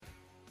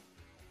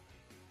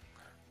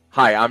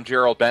Hi, I'm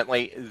Gerald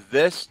Bentley.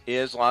 This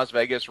is Las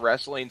Vegas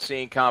Wrestling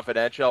Scene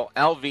Confidential,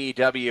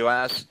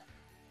 LVWS.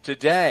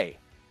 Today,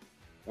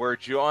 we're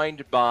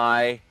joined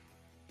by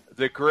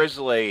the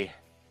Grizzly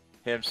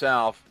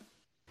himself,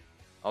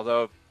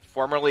 although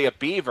formerly a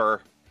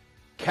Beaver,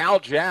 KAL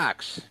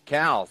Jax.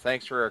 KAL,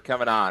 thanks for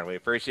coming on. We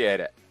appreciate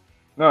it.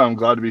 No, I'm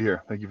glad to be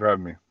here. Thank you for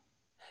having me.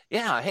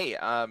 Yeah, hey,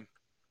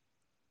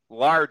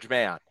 large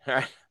man.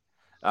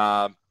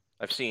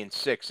 I've seen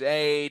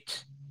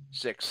 6'8",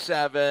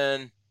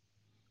 6'7".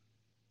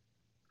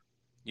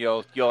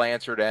 You'll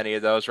answer to any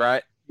of those,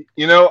 right?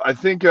 I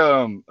think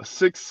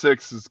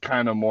 6'6" is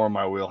kind of more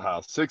my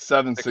wheelhouse.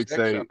 6'7",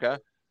 6'6", 6'8", okay.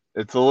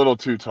 it's a little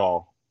too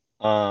tall.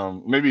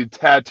 Maybe a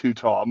tad too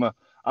tall.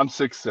 I'm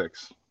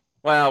 6'6".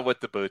 Well, with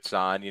the boots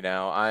on,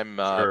 I'm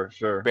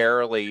Sure.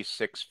 barely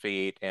 6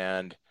 feet,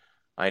 and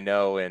I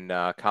know in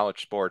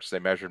college sports they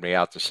measured me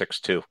out to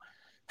 6'2",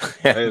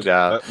 Hey, and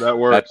that that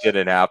works.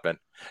 didn't happen.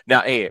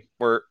 Now, hey,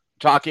 we're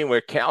talking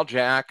with KAL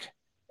Jack,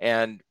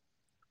 and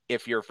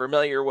if you're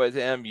familiar with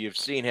him, you've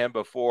seen him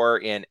before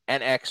in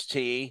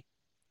NXT.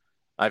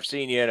 I've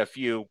seen you in a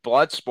few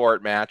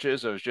Bloodsport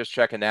matches. I was just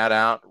checking that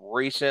out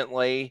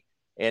recently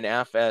in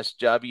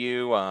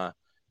FSW,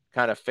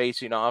 kind of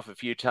facing off a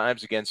few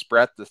times against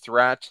Brett the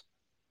Threat,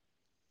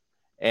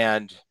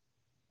 and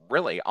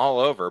really all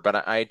over.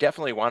 But I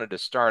definitely wanted to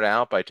start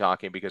out by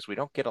talking because we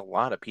don't get a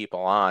lot of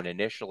people on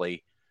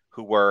initially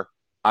who were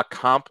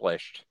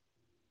accomplished,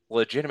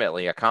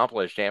 legitimately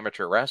accomplished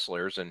amateur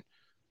wrestlers and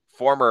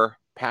former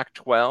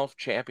Pac-12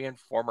 champion,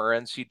 former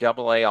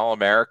NCAA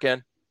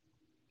All-American.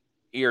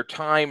 Your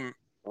time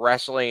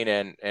wrestling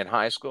in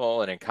high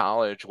school and in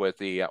college with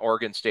the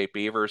Oregon State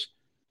Beavers,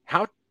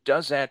 how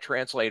does that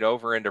translate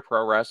over into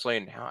pro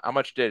wrestling? How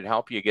much did it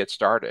help you get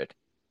started?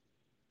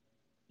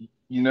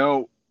 You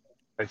know,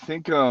 I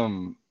think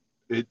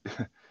it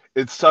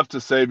it's tough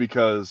to say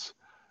because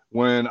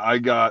when I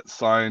got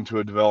signed to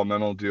a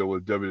developmental deal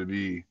with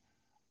WWE,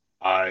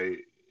 I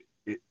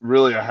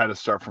I had to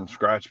start from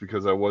scratch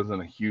because I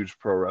wasn't a huge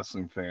pro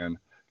wrestling fan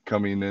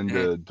coming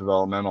Mm-hmm. into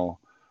developmental.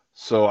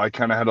 So I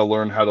kind of had to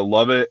learn how to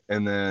love it,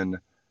 and then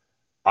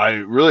I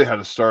really had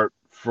to start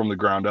from the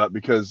ground up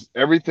because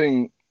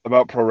everything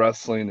about pro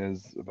wrestling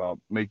is about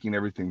making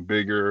everything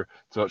bigger.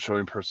 It's about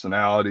showing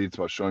personality, it's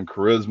about showing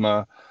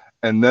charisma,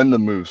 and then the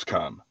moves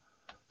come.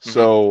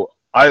 Mm-hmm. So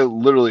I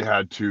literally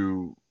had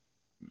to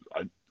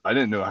I, I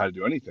didn't know how to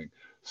do anything.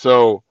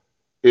 So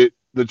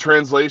the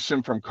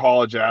translation from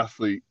college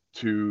athlete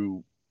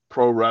to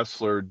pro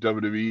wrestler,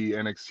 WWE,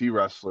 NXT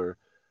wrestler,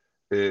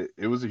 it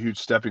was a huge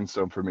stepping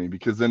stone for me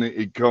because then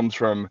it comes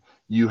from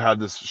you have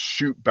this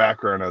shoot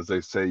background, as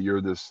they say,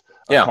 you're this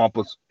Yeah.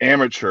 accomplished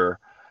amateur,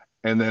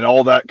 and then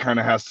all that kind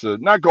of has to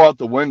not go out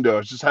the window.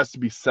 It just has to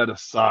be set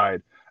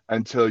aside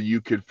until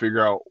you could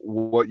figure out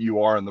what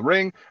you are in the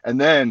ring, and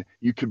then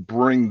you could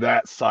bring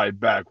that side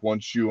back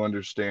once you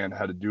understand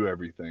how to do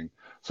everything.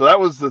 So that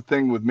was the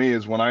thing with me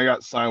is when I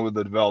got signed with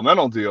the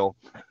developmental deal,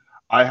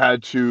 I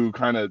had to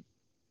kind of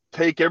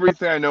take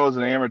everything I know as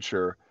an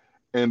amateur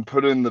and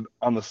put it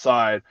on the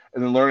side,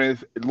 and then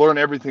learn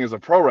everything as a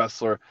pro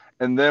wrestler.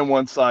 And then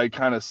once I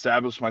kind of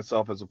established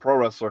myself as a pro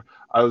wrestler,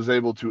 I was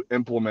able to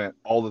implement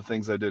all the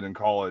things I did in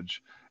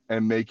college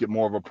and make it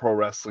more of a pro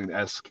wrestling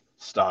esque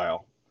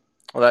style.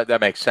 Well,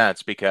 that makes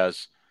sense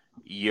because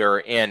you're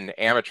in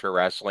amateur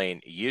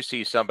wrestling. You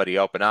see somebody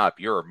open up,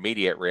 your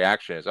immediate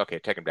reaction is, okay,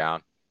 take him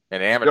down.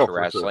 In Yo, amateur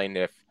for sure. wrestling,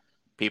 if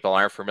people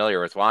aren't familiar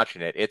with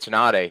watching it, it's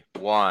not a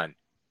 1,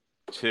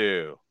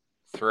 2,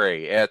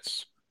 3.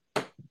 It's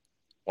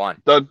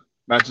one. Done.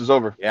 Match is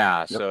over.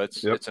 Yeah, Yep. so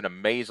it's Yep. it's an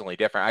amazingly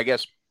different. I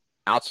guess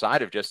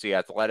outside of just the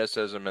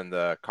athleticism and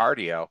the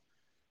cardio,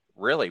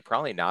 really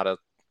probably not a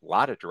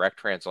lot of direct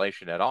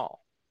translation at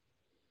all.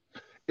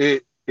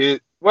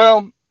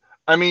 Well,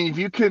 I mean, if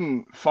you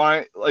can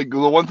find like the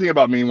one thing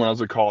about me when I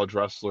was a college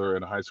wrestler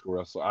and a high school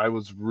wrestler, I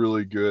was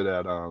really good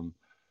at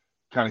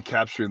kind of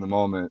capturing the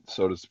moment,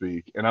 so to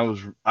speak. And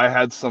I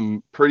had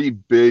some pretty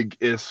big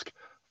isk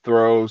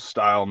throw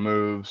style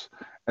moves,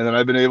 and then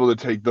I've been able to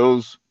take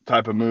those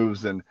type of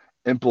moves and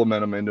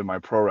implement them into my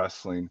pro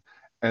wrestling,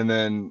 and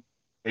then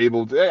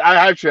able to.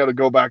 I actually had to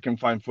go back and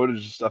find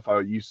footage of stuff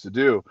I used to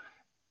do,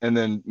 and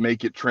then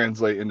make it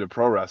translate into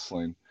pro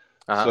wrestling.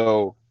 Uh-huh.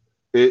 So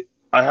it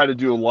I had to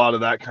do a lot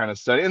of that kind of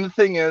study. And the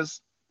thing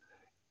is,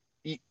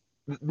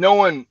 no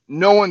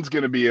one's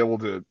going to be able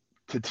to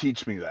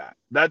teach me that.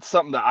 That's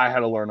something that I had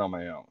to learn on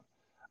my own.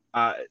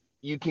 Uh,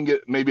 you can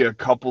get maybe a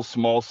couple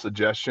small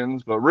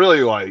suggestions, but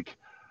really, like,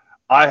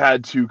 I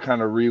had to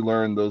kind of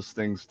relearn those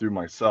things through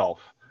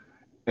myself.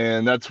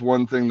 And that's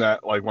one thing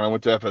that, like, when I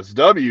went to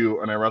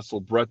FSW and I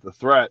wrestled Brett the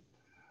Threat,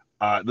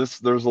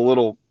 there's a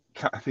little.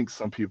 I think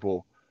some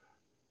people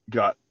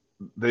got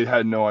they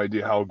had no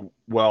idea how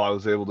well I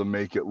was able to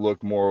make it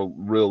look more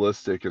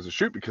realistic as a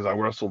shoot because I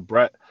wrestled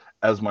Brett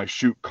as my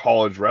shoot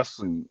college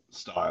wrestling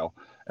style.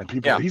 And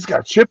people, Yeah. he's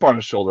got a chip on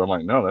his shoulder. I'm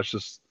like, no, that's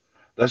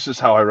just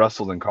how I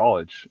wrestled in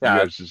college. You Yeah,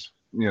 guys just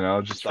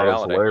it's thought it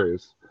was reality.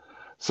 hilarious.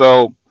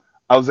 So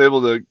I was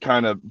able to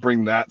kind of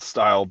bring that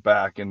style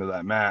back into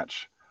that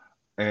match.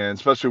 and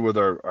especially with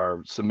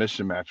our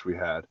submission match we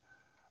had.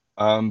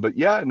 But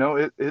yeah,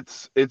 no,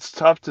 it's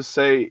tough to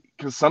say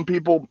because some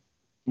people,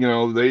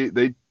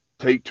 they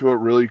take to it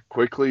really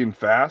quickly and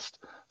fast.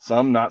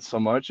 Some not so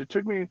much. It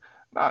took me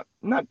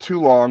not too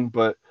long,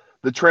 but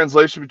the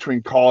translation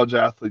between college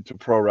athlete to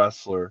pro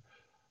wrestler,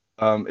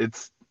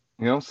 it's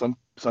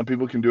some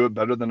people can do it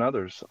better than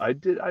others. I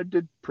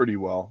did pretty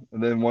well,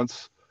 and then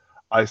once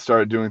I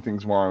started doing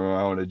things more on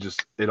my own,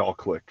 it all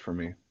clicked for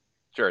me.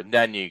 Sure. And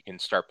then you can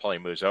start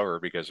pulling moves over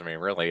because, I mean,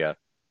 really a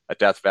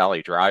Death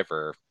Valley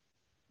driver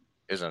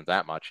isn't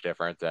that much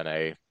different than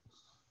a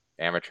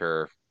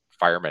amateur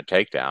fireman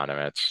takedown. I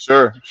mean, it's,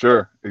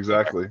 Sure,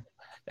 exactly.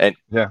 and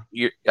Yeah,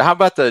 how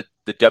about the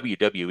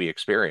WWE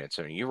experience?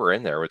 I mean, you were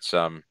in there with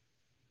some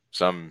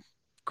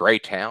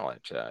great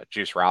talent,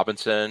 Juice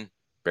Robinson,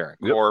 Baron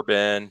yep,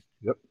 Corbin,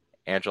 yep.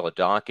 Angela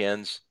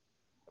Dawkins.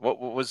 What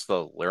was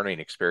the learning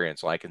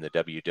experience like in the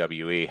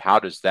WWE? How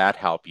does that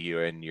help you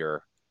in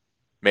your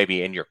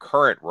maybe in your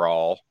current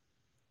role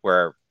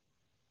where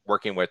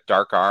working with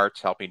dark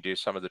arts, helping do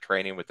some of the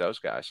training with those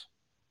guys?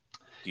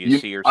 Do you You,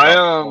 see I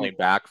yourself pulling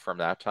back from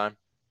that time?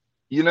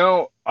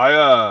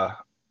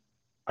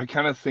 I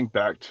kind of think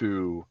back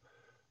to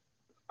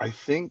I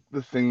think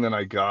the thing that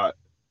I got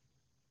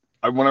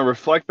when I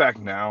reflect back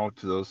now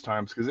to those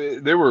times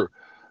because they were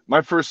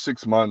my first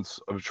 6 months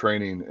of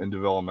training and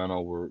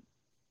developmental were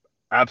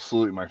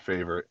absolutely my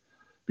favorite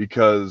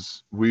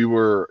because we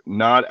were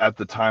not at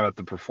the time at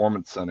the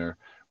performance center.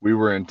 We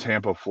were in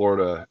Tampa,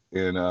 Florida,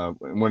 in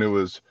when it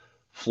was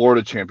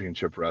Florida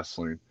Championship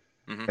Wrestling,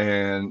 Hmm.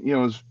 and it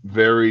was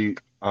very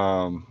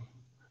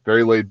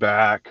laid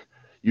back.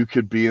 You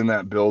could be in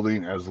that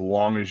building as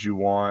long as you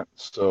want.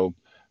 So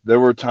there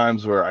were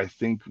times where I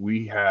think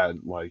we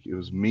had like it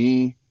was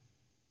me,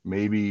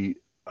 maybe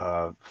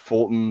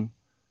Fulton.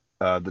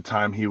 The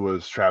time he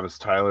was Travis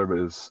Tyler, but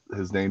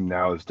his name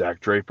now is Dak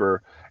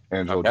Draper,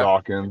 Angelo Okay,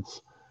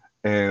 Dawkins,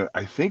 and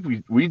I think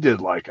we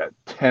did like a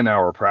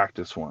 10-hour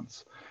practice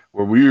once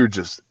where we were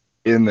just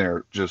in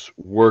there just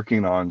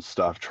working on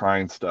stuff,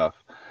 trying stuff,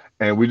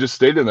 and we just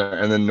stayed in there.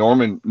 And then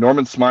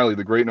Norman Smiley,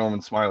 the great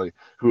Norman Smiley,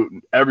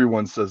 who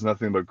everyone says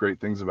nothing but great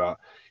things about,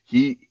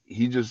 he's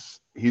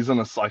an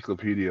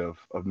encyclopedia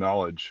of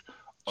knowledge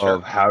sure,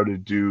 of how to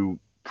do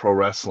pro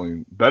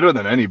wrestling better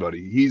than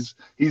anybody. He's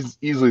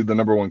easily the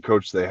number one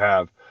coach they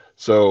have.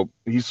 So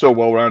he's so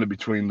well rounded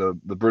between the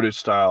British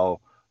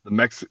style, the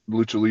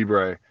Lucha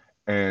Libre,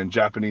 and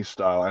Japanese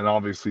style, and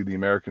obviously the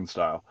American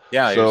style.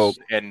 yeah. He So was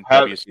in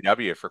have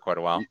WCW for quite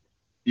a while.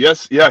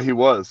 yes, yeah, he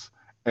was,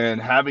 and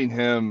having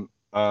him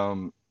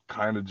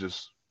kind of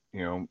just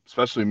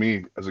especially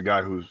me as a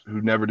guy who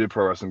never did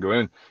pro wrestling go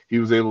in, he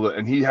was able to,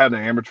 and he had an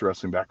amateur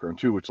wrestling background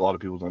too, which a lot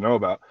of people don't know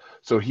about.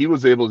 So he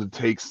was able to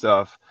take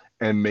stuff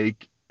and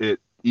make it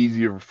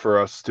easier for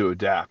us to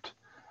adapt.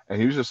 And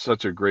he was just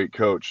such a great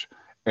coach.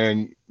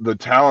 And the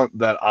talent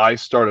that I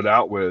started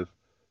out with,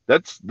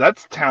 that's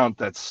talent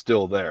that's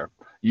still there.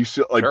 You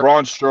see, like Sure.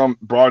 Braun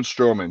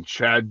Strowman,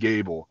 Chad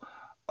Gable,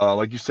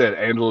 like you said,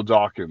 Angelo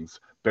Dawkins,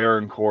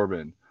 Baron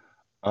Corbin.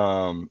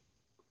 Um,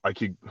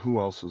 who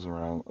else was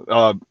around?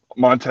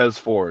 Montez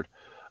Ford,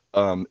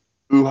 um,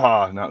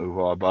 not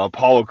Uha, but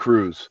Apollo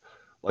Cruz.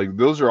 Like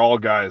those are all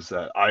guys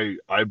that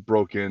I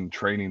broke in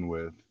training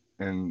with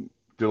and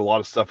did a lot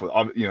of stuff with.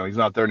 He's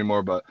not there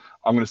anymore, but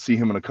I'm going to see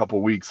him in a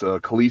couple weeks.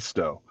 Kalisto.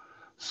 Oh,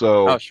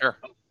 So sure.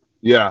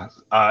 yeah,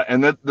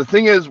 and the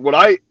thing is,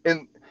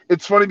 and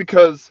it's funny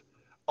because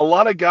a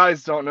lot of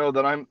guys don't know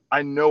that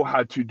I know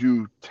how to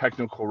do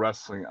technical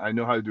wrestling. I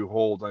know how to do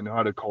holds. I know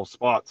how to call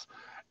spots,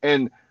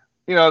 and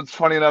it's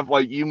funny enough.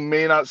 Like you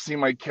may not see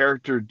my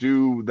character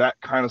do that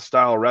kind of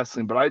style of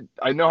wrestling, but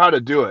I know how to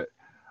do it.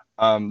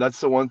 That's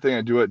the one thing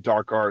I do at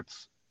Dark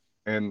Arts,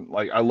 and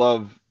like I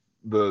love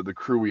the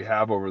crew we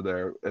have over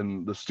there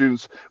and the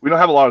students. We don't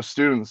have a lot of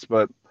students,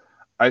 but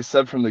I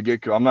said from the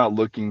get go, I'm not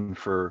looking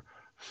for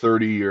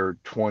 30 or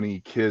 20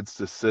 kids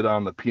to sit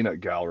on the peanut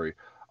gallery.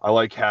 I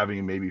like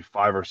having maybe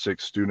 5 or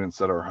 6 students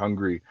that are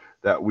hungry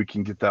that we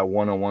can get that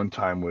one-on-one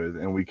time with,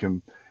 and we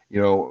can,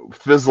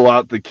 fizzle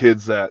out the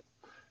kids that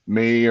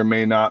may or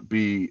may not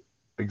be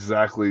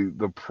exactly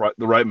the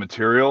right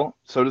material,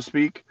 so to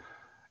speak,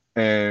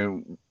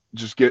 and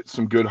just get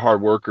some good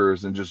hard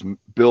workers and just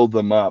build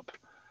them up.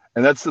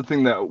 And that's the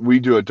thing that we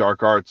do at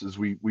Dark Arts is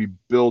we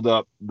build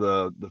up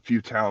the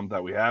few talent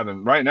that we have.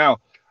 And right now,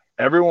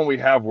 everyone we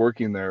have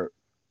working there,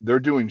 they're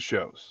doing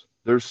shows.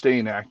 They're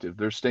staying active.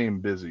 They're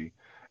staying busy.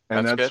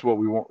 And That's good. that's what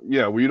we want.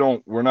 Yeah,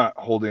 we're not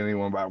holding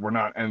anyone back. We're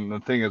not. And the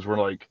thing is, we're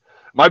like,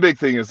 my big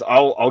thing is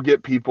I'll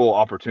get people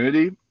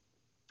opportunity,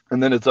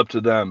 and then it's up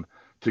to them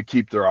to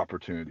keep their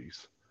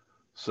opportunities.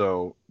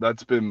 So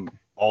that's been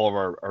all of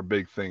our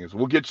big thing is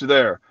we'll get you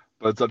there,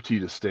 but it's up to you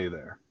to stay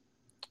there.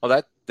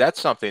 Well,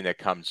 that's something that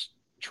comes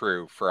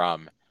true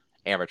from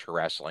amateur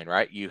wrestling,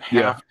 right?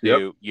 Yeah.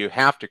 Yep. You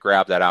have to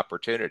grab that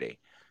opportunity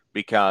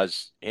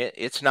because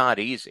it's not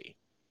easy.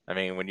 I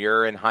mean, when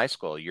you're in high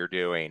school, you're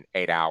doing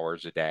 8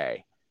 hours a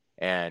day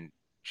and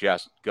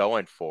just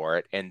going for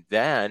it, and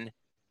then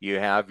You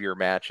have your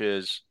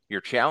matches,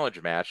 your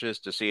challenge matches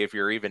to see if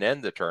you're even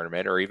in the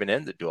tournament or even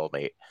in the dual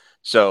meet.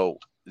 So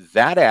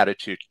that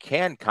attitude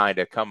can kind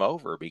of come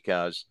over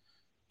because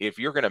if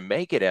you're going to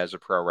make it as a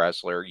pro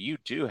wrestler, you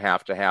do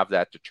have to have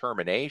that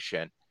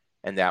determination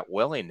and that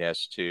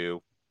willingness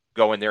to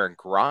go in there and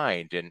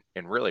grind and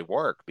really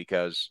work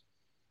because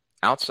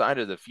outside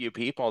of the few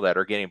people that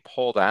are getting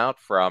pulled out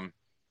from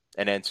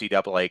an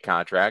NCAA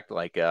contract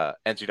like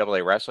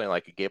NCAA wrestling,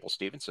 like a Gable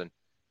Stevenson,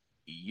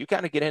 you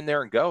got to get in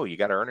there and go. You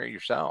got to earn it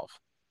yourself.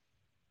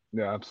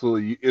 Yeah,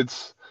 absolutely.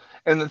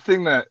 And the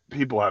thing that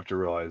people have to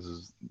realize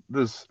is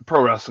this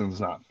pro wrestling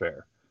is not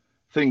fair.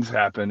 Things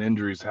happen,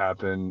 injuries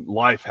happen,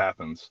 life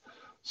happens.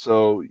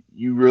 So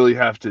you really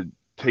have to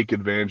take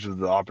advantage of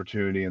the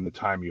opportunity and the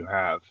time you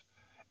have.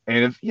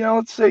 And if,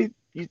 let's say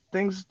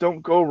things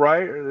don't go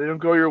right or they don't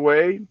go your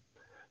way,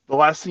 the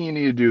last thing you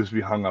need to do is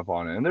be hung up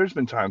on it. And there's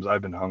been times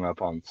I've been hung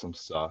up on some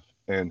stuff,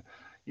 and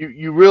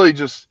you really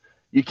just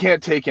you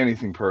can't take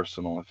anything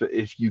personal.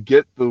 If you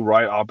get the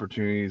right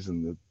opportunities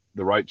and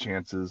the right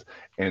chances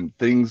and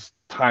things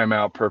time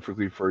out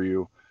perfectly for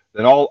you,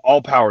 then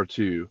all power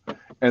to you.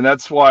 And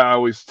that's why I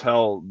always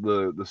tell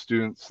the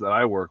students that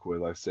I work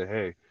with, I say,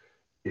 hey,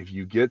 if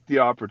you get the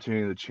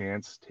opportunity, the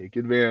chance, take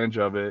advantage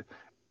of it.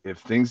 If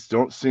things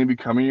don't seem to be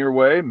coming your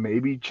way,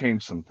 maybe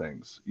change some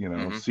things.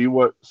 Mm-hmm.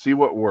 See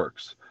what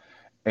works.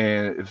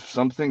 And if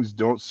some things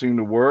don't seem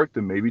to work,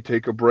 then maybe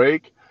take a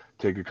break,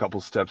 take a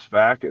couple steps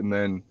back, and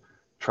then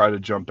try to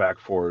jump back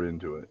forward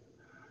into it.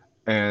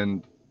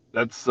 And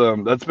that's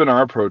been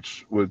our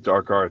approach with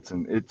dark arts,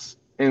 and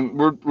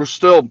we're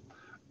still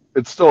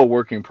it's still a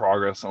work in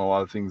progress on a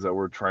lot of things that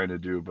we're trying to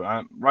do.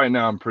 But right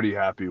now I'm pretty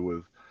happy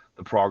with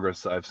the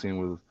progress that I've seen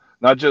with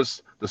not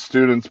just the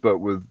students, but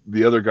with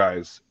the other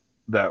guys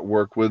that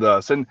work with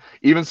us, and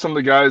even some of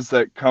the guys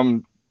that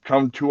come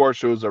to our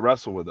shows that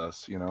wrestle with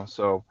us.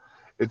 So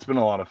it's been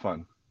a lot of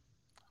fun.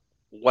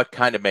 What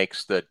kind of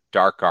makes the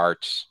dark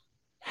arts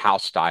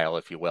house style,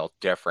 if you will,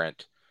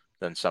 different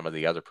than some of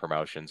the other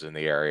promotions in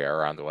the area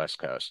around the West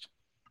Coast?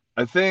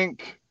 I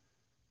think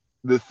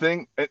the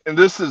thing, and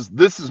this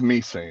is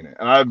me saying it,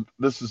 and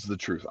this is the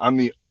truth. I'm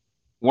the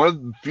one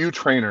of the few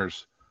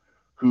trainers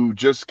who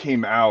just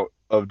came out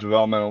of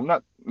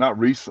developmental, not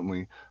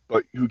recently,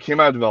 but who came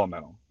out of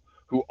developmental,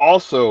 who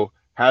also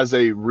has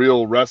a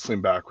real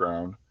wrestling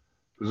background,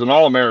 who's an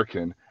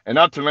All-American, and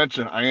not to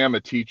mention I am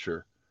a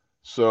teacher.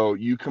 So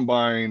you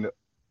combine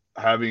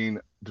having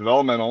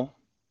developmental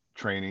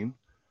training,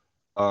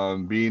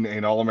 being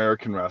an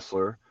All-American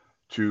wrestler,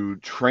 to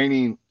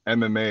training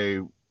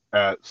MMA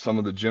at some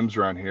of the gyms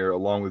around here,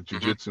 along with Mm-hmm.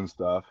 jiu-jitsu and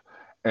stuff,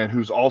 and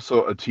who's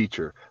also a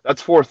teacher.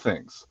 That's four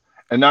things.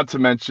 And not to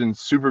mention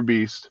Super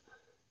Beast,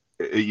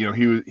 he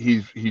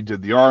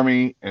did the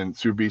army, and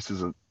Super Beast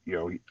is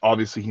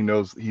obviously he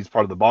knows he's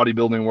part of the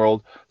bodybuilding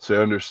world, so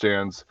he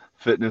understands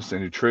fitness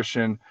and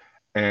nutrition,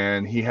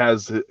 and he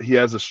has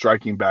a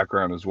striking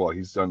background as well.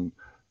 He's done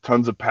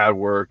tons of pad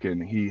work,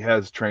 and he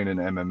has trained in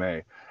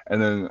MMA.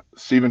 And then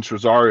Steven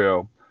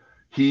Tresario,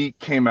 he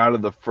came out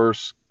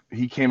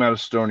of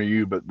Stoner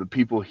U, but the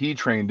people he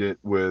trained it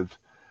with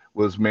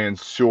was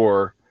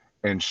Mansoor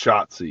and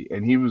Shotzi,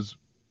 and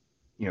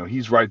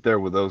he's right there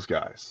with those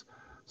guys.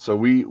 So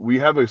we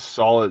have a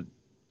solid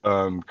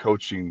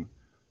coaching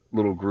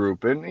little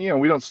group, and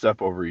we don't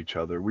step over each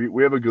other.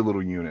 We have a good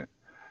little unit,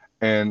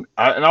 and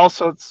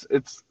also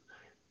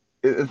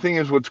the thing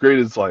is, what's great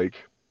is like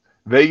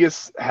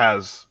Vegas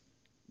has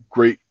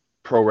great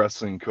pro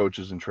wrestling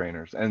coaches and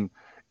trainers, and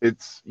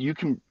that's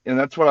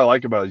what I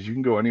like about it is you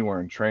can go anywhere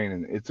and train,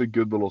 and it's a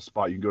good little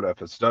spot. You can go to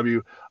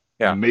FSW,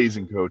 Yeah.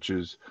 amazing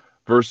coaches.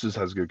 Versus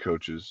has good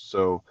coaches,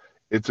 so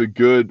it's a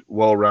good,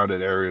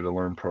 well-rounded area to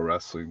learn pro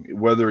wrestling.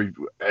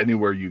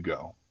 Anywhere you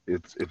go,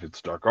 if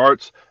it's dark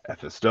arts,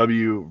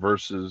 FSW,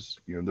 versus,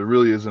 there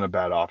really isn't a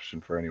bad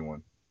option for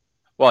anyone.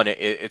 Well, and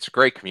it's a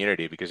great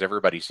community because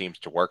everybody seems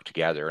to work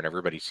together and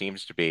everybody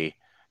seems to be,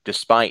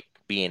 despite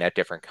being at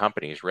different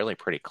companies, really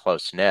pretty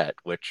close knit,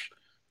 which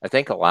I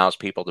think allows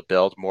people to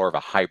build more of a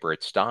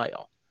hybrid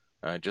style.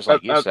 Just Uh,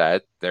 like you uh,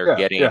 said, they're yeah,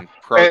 yeah, getting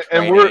pro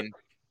and we're training, yeah.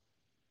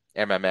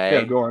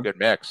 MMA, Go on. good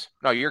mix.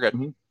 No, you're good.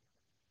 Mhm.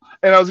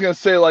 And I was gonna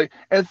say, like,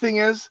 and the thing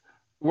is,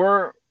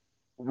 we're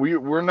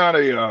we're not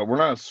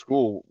a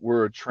school.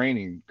 We're a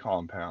training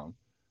compound.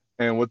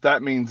 And what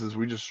that means is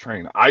we just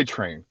train. I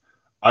train.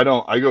 I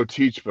go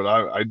teach, but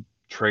I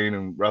train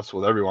and wrestle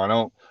with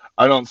everyone.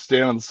 I don't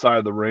stand on the side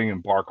of the ring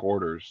and bark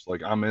orders.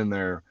 Like, I'm in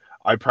there.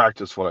 I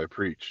practice what I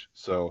preach.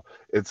 So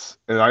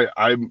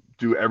I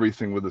do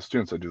everything with the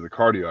students. I do the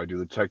cardio, I do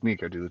the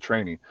technique, I do the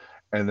training.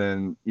 And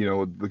then,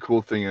 the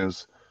cool thing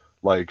is,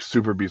 like,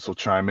 Super Beast will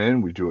chime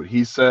in, we do what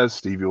he says.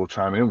 Stevie will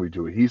chime in, we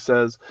do what he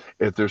says.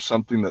 If there's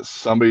something that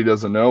somebody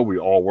doesn't know, we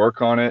all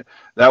work on it.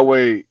 That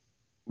way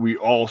we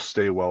all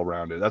stay well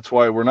rounded. That's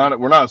why we're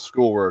not a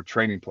school, we're a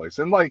training place.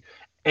 And like,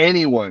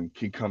 anyone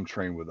can come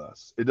train with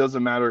us. It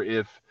doesn't matter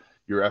if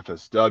you're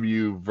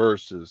FSW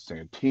versus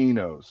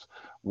Santino's,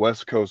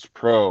 West Coast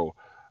Pro,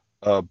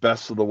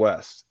 Best of the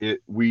West.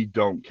 We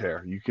don't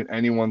care.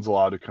 Anyone's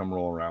allowed to come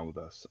roll around with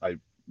us.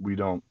 We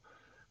don't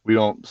We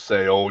don't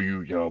say, oh,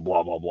 you know,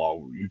 blah blah blah,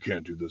 you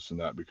can't do this and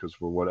that because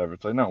we're whatever.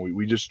 It's like, no,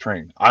 we just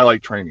train. I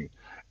like training,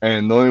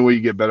 and the only way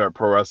you get better at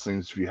pro wrestling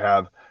is if you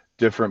have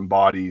different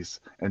bodies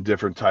and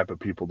different type of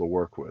people to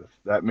work with.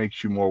 That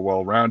makes you more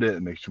well-rounded.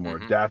 It makes you more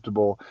Hmm.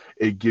 adaptable.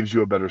 It gives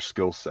you a better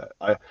skill set.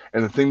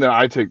 And the thing that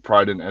I take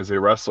pride in as a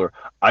wrestler,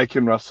 I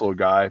can wrestle a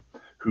guy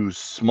who's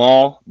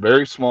small,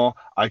 very small.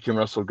 I can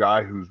wrestle a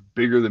guy who's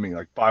bigger than me,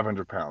 like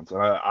 500 pounds,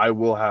 and I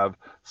will have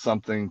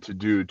something to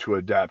do to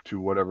adapt to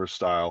whatever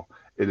style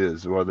it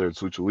is, whether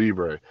it's lucha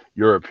libre,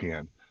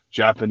 European,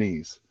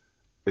 Japanese.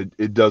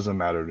 It doesn't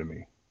matter to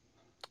me.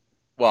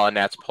 Well, and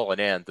that's pulling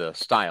in the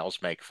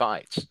styles make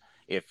fights.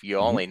 If you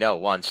Mm-hmm. only know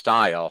one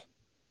style,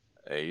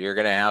 you're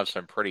going to have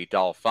some pretty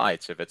dull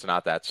fights if it's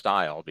not that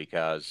style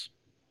because,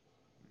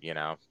 you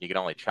can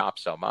only chop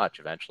so much.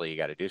 Eventually, you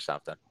got to do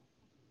something.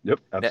 Yep,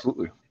 Now,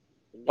 absolutely.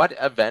 what,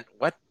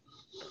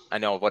 I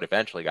know what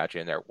eventually got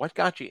you in there. What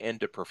got you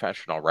into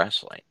professional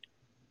wrestling?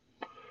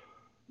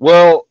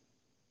 Well,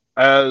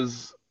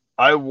 as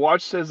I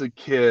watched as a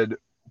kid,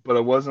 but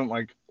I wasn't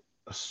like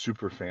a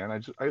super fan.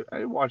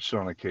 I watched it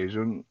on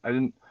occasion. I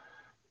didn't,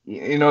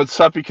 you know, it's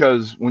tough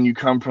because when you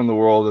come from the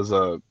world as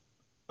a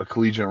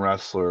collegiate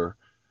wrestler,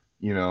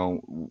 you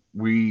know,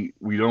 we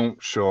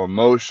don't show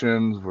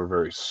emotions. We're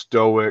very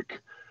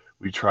stoic.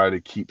 We try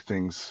to keep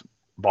things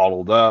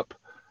bottled up,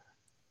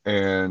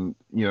 and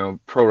you know,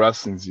 pro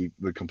wrestling's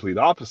the complete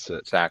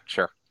opposite. Zach,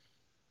 sure.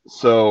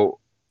 So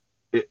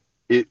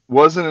it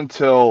wasn't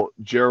until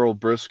Gerald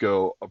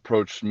Briscoe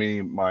approached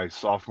me my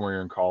sophomore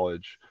year in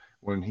college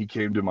when he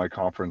came to my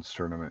conference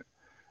tournament,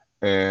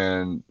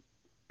 and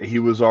he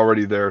was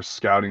already there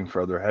scouting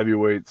for other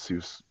heavyweights. He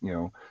was, you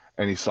know,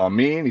 and he saw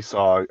me and he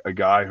saw a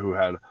guy who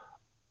had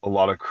a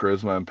lot of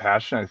charisma and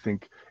passion. I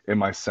think in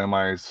my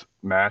semis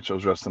match, I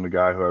was wrestling a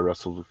guy who I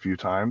wrestled a few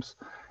times,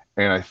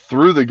 and I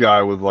threw the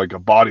guy with like a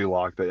body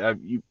lock that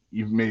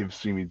you may have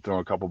seen me throw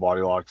a couple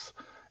body locks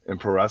in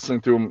pro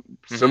wrestling. Threw him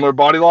Hmm. similar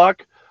body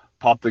lock,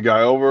 popped the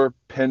guy over,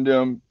 pinned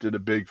him, did a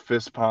big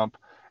fist pump,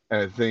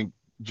 and I think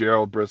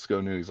Gerald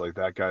Briscoe knew, he's like,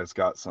 that guy's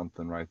got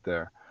something right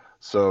there.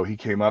 So he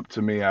came up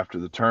to me after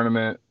the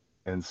tournament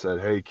and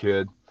said, "Hey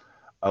kid,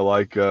 I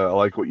like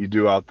what you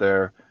do out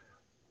there."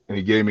 And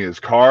he gave me his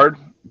card,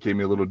 gave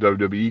me a little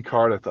WWE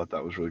card. I thought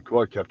that was really cool.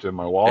 I kept it in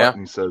my wallet, Yeah.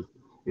 and he said,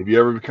 "If you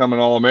ever become an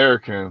All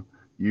American,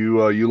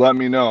 you let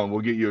me know, and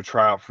we'll get you a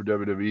tryout for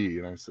WWE."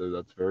 And I said,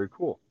 "That's very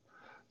cool."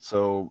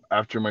 So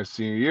after my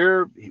senior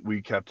year,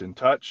 we kept in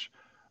touch.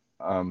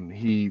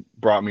 He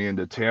brought me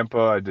into Tampa.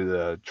 I did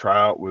a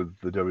tryout with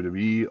the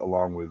WWE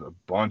along with a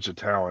bunch of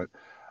talent.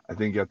 I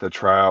think at the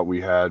tryout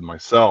we had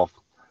myself,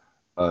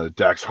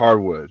 Dax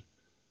Harwood,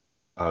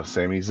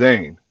 Sami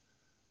Zayn,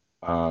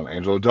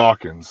 Angelo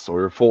Dawkins,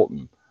 Sawyer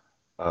Fulton,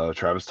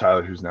 Travis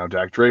Tyler, who's now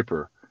Dak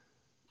Draper.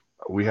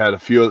 We had a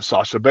few,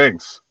 Sasha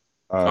Banks.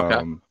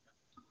 Okay. Um,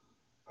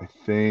 I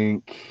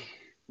think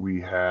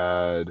we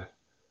had,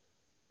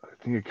 I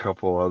think a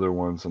couple other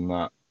ones.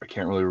 I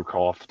can't really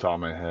recall off the top of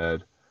my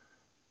head.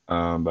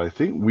 But I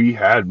think we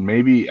had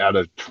maybe out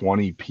of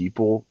 20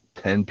 people,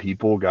 10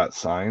 people got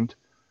signed.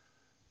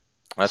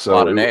 That's a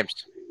lot So of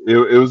names.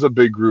 it was a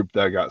big group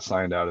that got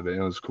signed out of it.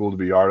 And it was cool to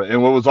be part of it.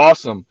 And what was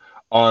awesome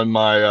on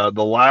my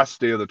the last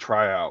day of the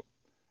tryout,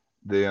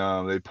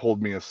 they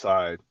pulled me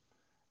aside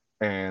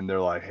and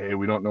they're like, "Hey,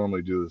 we don't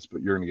normally do this,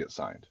 but you're gonna get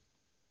signed.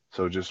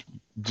 So just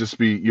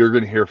be you're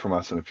gonna hear from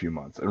us in a few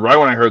months." And right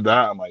when I heard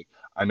that, I'm like,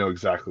 I know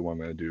exactly what I'm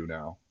gonna do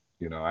now.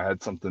 You know, I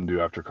had something to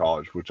do after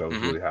college, which I was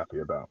Hmm. really happy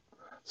about.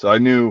 So I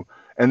knew,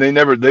 and they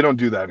don't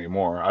do that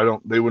anymore.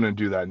 They wouldn't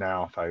do that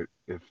now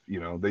if you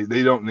know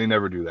they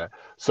never do that.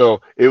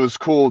 So it was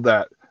cool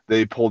that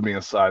they pulled me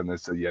aside and they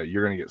said, "Yeah,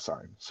 you're gonna get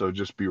signed. So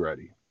just be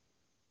ready."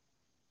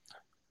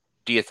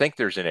 Do you think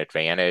there's an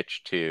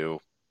advantage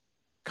to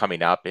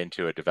coming up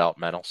into a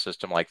developmental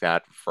system like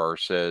that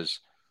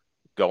versus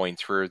going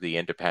through the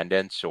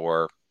independence,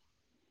 or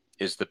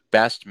is the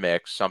best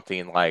mix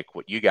something like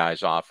what you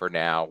guys offer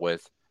now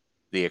with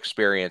the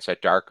experience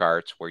at Dark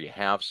Arts where you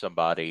have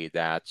somebody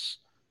that's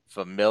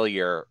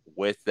familiar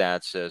with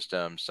that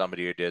system,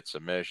 somebody who did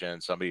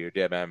submission, somebody who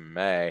did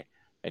MMA,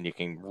 and you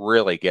can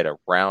really get a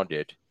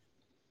rounded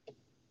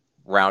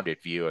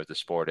view of the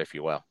sport, if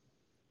you will.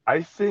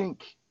 I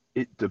think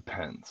it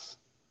depends.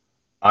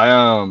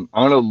 I'm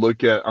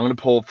gonna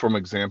pull from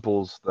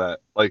examples that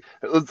like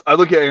I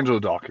look at Angelo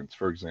Dawkins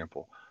for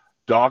example.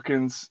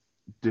 Dawkins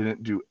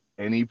didn't do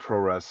any pro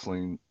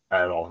wrestling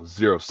at all,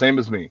 zero, same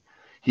as me.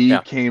 He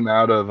Yeah. came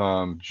out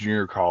of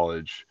junior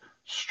college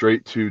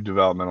straight to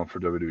developmental for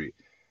WWE,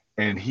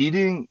 and he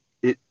didn't.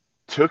 It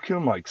took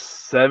him like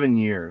 7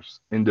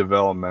 years in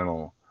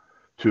developmental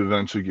to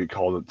eventually get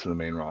called up to the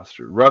main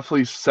roster.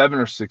 Roughly 7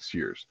 or 6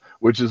 years,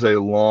 which is a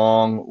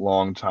long,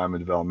 long time in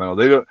developmental.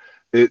 They don't.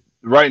 It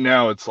right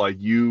now. It's like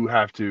you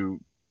have to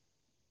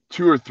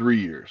 2 or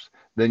 3 years,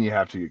 then you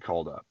have to get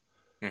called up.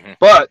 Hmm.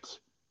 But,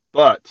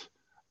 but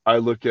I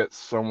look at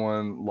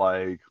someone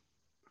like,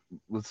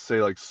 let's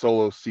say like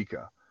Solo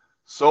Sika.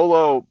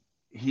 Solo,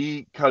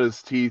 he cut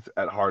his teeth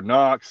at Hard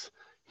Knocks.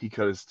 He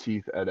cut his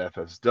teeth at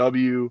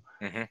FSW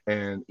Mm-hmm.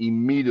 and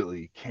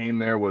immediately came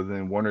there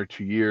within 1 or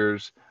 2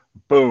 years.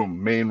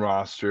 Boom, main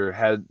roster,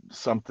 had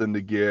something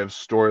to give,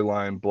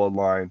 storyline,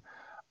 bloodline.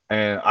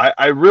 And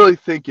I really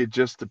think it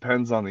just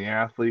depends on the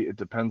athlete. It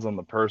depends on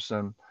the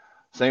person.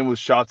 Same with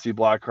Shotzi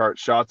Blackheart.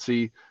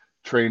 Shotzi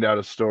trained out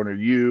of Stoner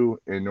U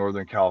in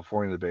Northern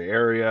California, the Bay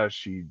Area.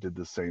 She did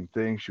the same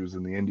thing. She was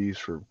in the Indies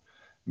for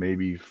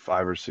maybe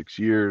 5 or 6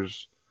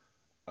 years.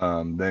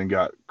 Then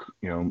got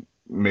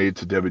made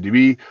to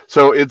WDB.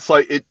 So it's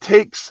like it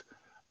takes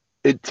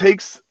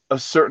a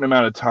certain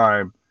amount of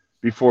time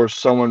before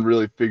someone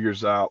really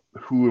figures out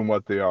who and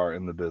what they are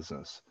in the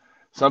business.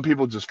 Some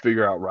people just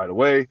figure out right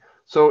away.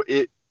 So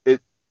it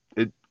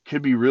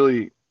could be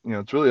really,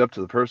 it's really up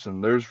to the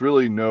person. There's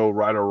really no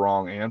right or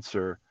wrong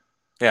answer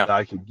Yeah. that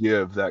I could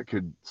give that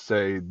could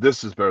say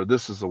this is better,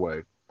 this is the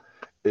way.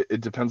 It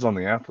depends on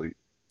the athlete.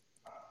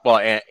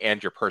 Well,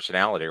 and your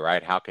personality,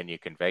 right? How can you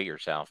convey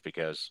yourself?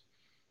 Because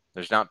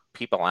there's not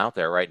people out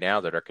there right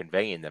now that are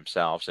conveying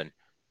themselves and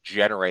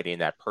generating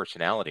that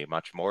personality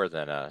much more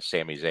than a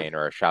Sami Zayn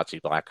or a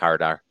Shotzi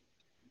Blackheart are.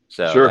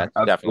 So Sure. that's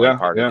definitely Yeah,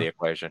 part of yeah, the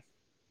equation.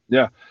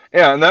 yeah,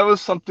 yeah. And that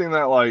was something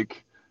that,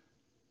 like,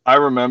 I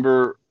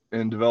remember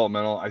in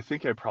developmental. I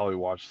think I probably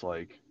watched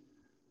like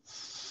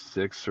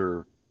 6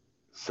 or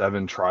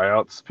 7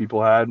 tryouts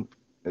people had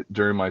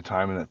during my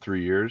time in that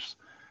 3 years.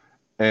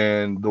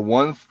 And the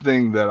one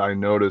thing that I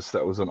noticed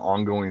that was an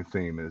ongoing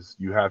theme is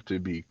you have to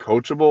be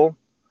coachable,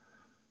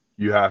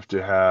 you have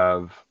to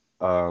have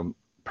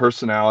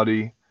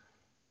personality,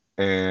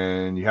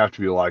 and you have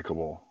to be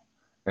likable.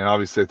 And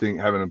obviously, I think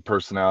having a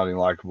personality and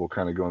likable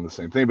kind of go in the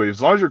same thing. But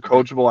as long as you're Mhm.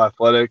 coachable,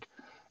 athletic,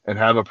 and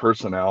have a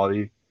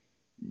personality,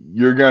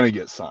 you're gonna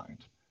get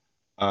signed.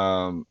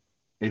 Um,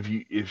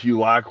 if you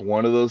lack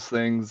one of those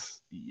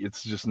things,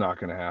 it's just not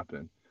going to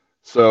happen.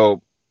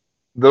 So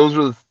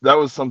that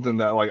was something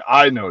that, like,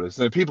 I noticed.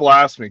 And people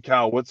ask me,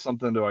 Cal, what's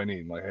something do I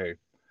need? I'm like, hey,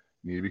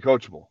 you need to be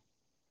coachable.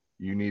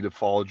 You need to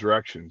follow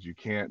directions. You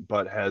can't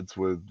butt heads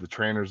with the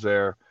trainers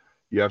there.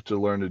 You have to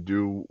learn to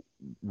do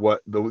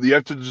you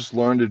have to just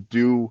learn to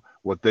do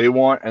what they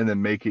want and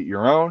then make it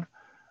your own.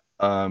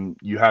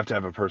 You have to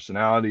have a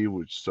personality,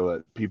 which so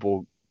that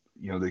people,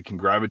 they can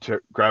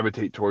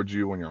gravitate towards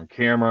you when you're on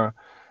camera,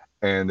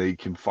 and they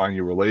can find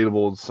you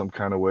relatable in some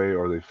kind of way,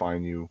 or they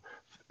find you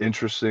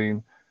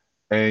interesting.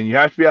 And you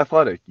have to be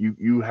athletic.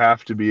 You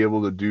have to be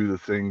able to do the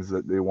things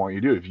that they want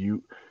you to do. If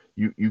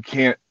you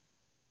can't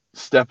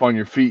step on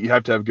your feet, you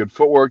have to have good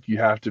footwork. You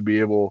have to be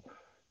able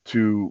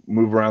to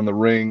move around the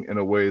ring in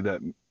a way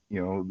that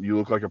you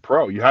look like a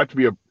pro. You have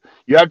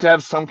to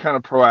have some kind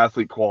of pro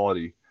athlete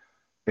quality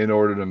in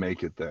order to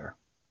make it there.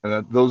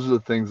 And those are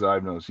the things that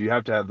I've noticed. You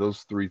have to have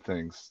those three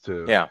things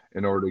Yeah.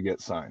 in order to get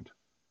signed.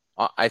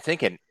 I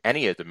think in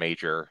any of the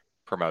major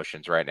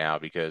promotions right now,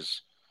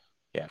 because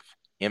yeah,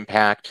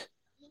 Impact,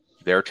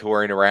 they're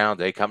touring around.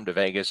 They come to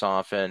Vegas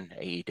often.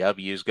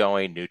 AEW's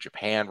going, New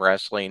Japan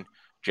Wrestling,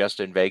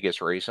 just in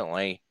Vegas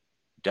recently.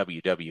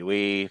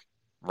 WWE,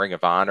 Ring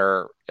of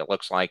Honor, it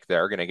looks like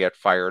they're going to get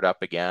fired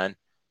up again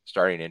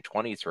starting in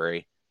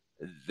 23.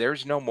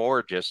 There's no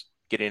more just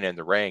getting in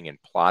the ring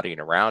and plodding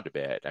around a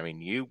bit. I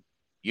mean,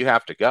 you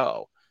have to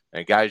go.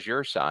 And guys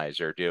your size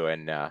are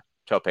doing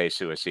tope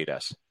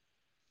suicidas.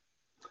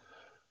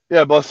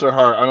 Yeah, bless their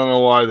heart. I don't know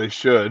why they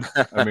should.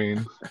 I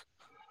mean,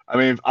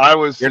 if I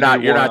was to do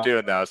You're one, not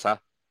doing those, huh?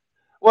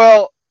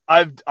 well,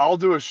 I'll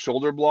do a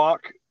shoulder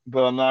block,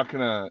 but I'm not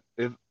gonna.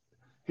 If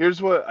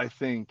Here's what I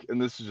think,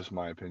 and this is just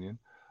my opinion.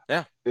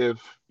 Yeah.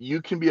 If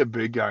you can be a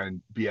big guy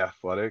and be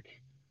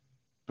athletic,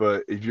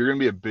 but if you're gonna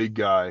be a big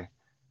guy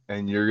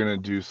and you're gonna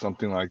do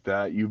something like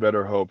that, you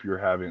better hope you're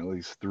having at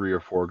least 3 or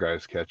 4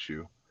 guys catch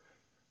you.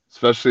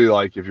 Especially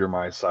like if you're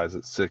my size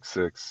at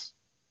 6'6",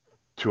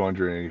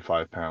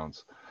 285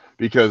 pounds,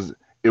 because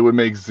it would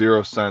make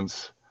zero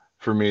sense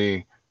for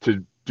me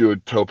to do a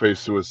tope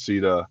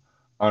suicida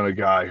on a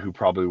guy who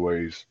probably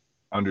weighs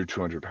under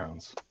 200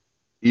 pounds.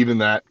 Even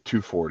that,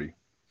 240.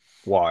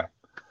 Why?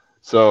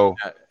 So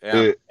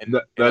Yeah. In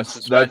a that's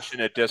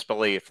suspension of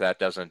disbelief, that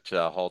doesn't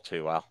hold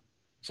too well.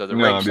 So the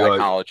ring I'd be like,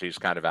 psychology is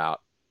kind of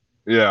out.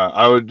 yeah,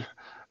 I would.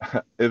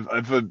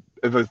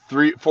 If a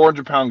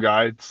 400 pound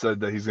guy said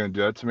that he's going to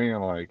do that to me,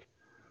 I'm like,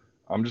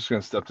 I'm just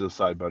going to step to the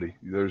side, buddy.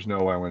 There's no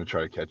way I'm going to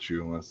try to catch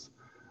you unless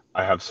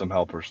I have some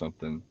help or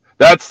something.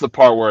 That's the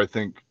part where I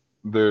think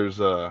there's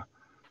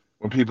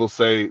when people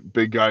say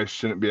big guys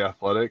shouldn't be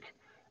athletic.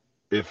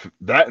 If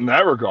that in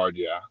that regard,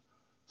 yeah.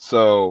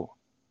 So,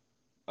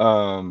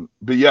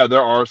 but yeah,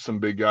 there are some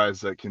big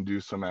guys that can do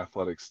some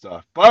athletic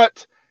stuff.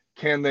 But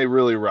can they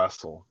really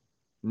wrestle?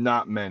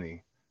 Not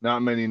many.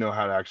 Not many know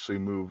how to actually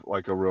move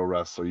like a real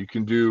wrestler.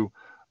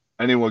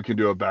 Anyone can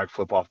do a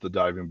backflip off the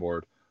diving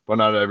board, but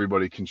not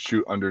everybody can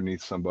shoot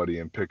underneath somebody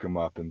and pick them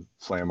up and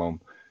slam them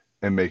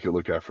and make it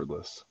look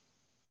effortless.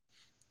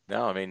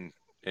 No, I mean,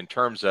 in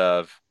terms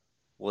of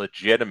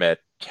legitimate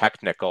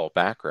technical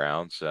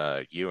backgrounds,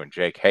 you and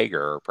Jake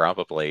Hager are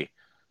probably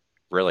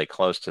really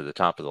close to the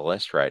top of the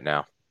list right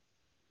now.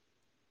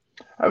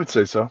 I would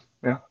say so.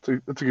 Yeah,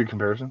 it's a good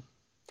comparison.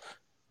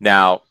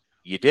 Now,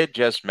 you did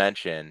just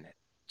mention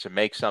to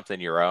make something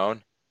your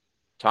own.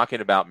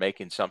 Talking about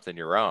making something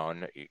your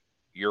own,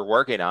 you're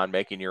working on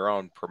making your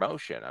own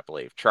promotion, I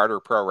believe. Charter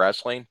Pro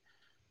Wrestling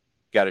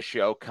got a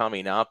show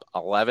coming up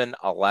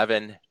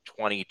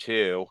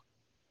 11/11/22.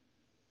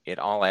 It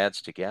all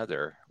adds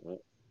together.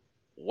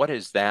 What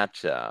is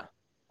that?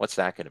 What's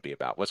that going to be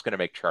about? What's going to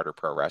make Charter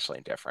Pro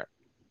Wrestling different?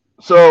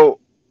 So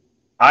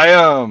I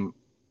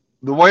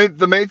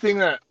the main thing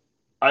that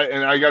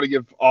I got to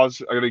give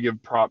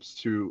props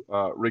to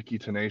Ricky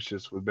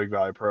Tenacious with Big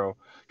Valley Pro,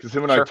 because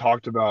him and I Sure.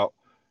 talked about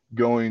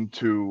going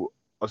to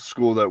a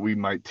school that we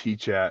might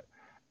teach at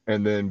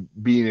and then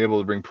being able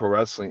to bring pro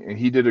wrestling, and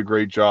he did a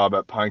great job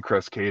at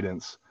Pinecrest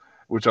Cadence,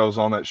 which I was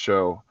on that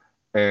show,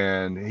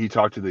 and he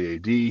talked to the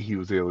AD. He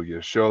was able to get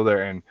a show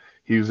there, and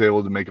he was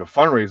able to make a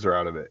fundraiser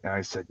out of it. And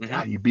I said, Mm-hmm.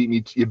 God, you beat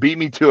me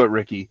to it,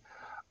 Ricky.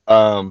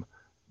 um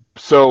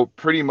so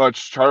pretty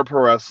much Charter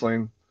Pro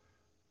Wrestling,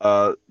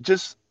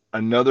 just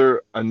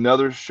another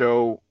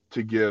show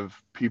to give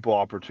people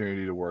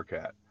opportunity to work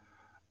at.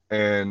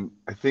 And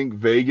I think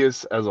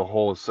Vegas as a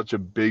whole is such a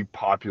big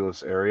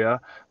populous area,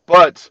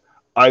 but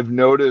I've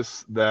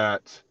noticed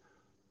that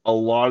a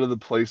lot of the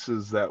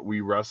places that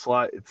we wrestle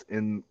at, it's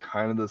in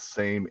kind of the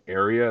same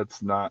area.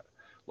 It's not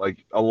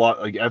like a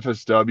lot like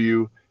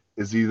FSW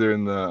is either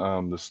in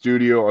the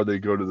studio or they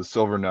go to the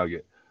Silver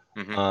Nugget.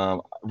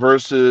 Mm-hmm.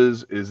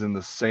 Versus is in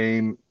the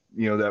same,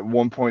 at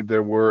one point they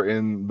were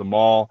in the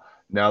mall.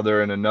 Now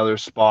they're in another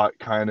spot,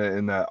 kind of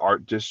in that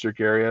art district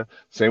area.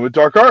 Same with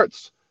Dark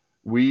Arts.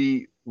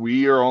 We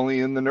are only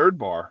in the Nerd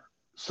Bar.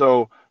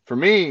 So for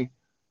me,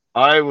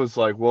 I was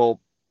like, well,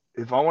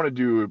 if I want to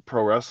do a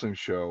pro wrestling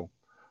show,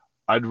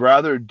 I'd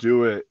rather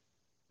do it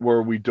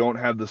where we don't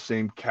have the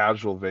same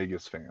casual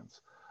Vegas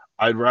fans.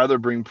 I'd rather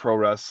bring pro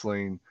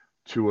wrestling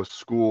to a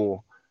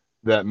school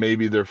that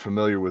maybe they're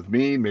familiar with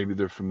me, maybe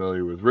they're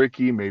familiar with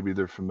Ricky, maybe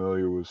they're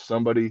familiar with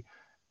somebody,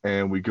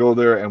 and we go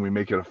there and we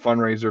make it a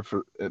fundraiser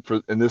for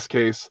in this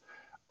case,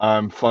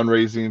 I'm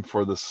fundraising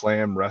for the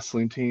Slam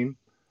wrestling team,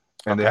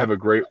 and Okay. they have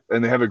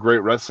a great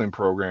wrestling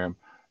program,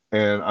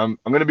 and I'm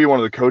going to be one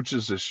of the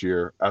coaches this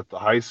year at the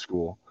high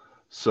school.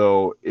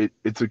 So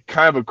it's a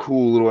kind of a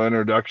cool little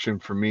introduction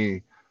for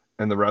me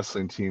and the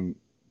wrestling team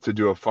to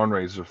do a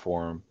fundraiser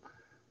for them.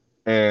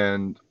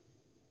 And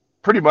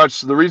pretty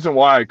much the reason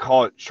why I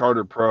call it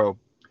Charter Pro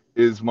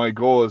is my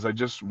goal is I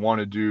just want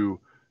to do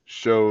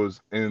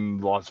shows in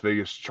Las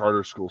Vegas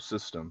charter school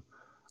system.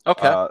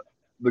 Okay. Uh,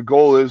 the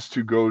goal is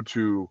to go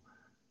to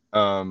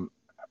um,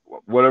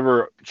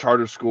 whatever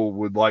charter school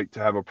would like to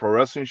have a pro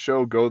wrestling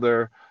show, go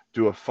there,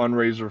 do a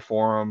fundraiser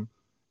for them,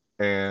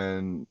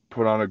 and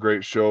put on a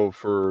great show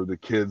for the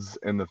kids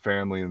and the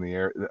family in the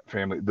area,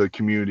 the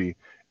community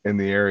in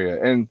the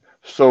area. And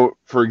so,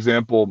 for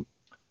example,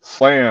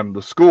 Slam,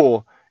 the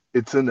school,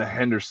 it's in the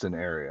Henderson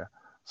area.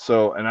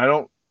 So, and I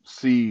don't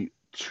see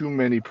too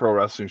many pro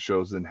wrestling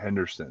shows in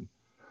Henderson.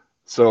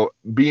 So,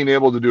 being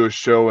able to do a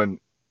show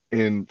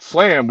in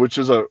Slam, which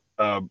is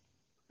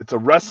it's a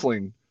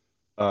wrestling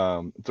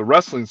it's a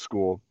wrestling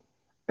school,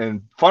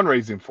 and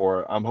fundraising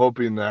for it, I'm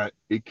hoping that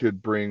it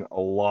could bring a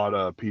lot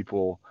of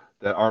people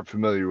that aren't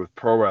familiar with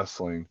pro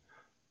wrestling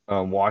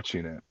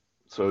watching it.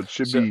 So So, it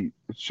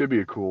should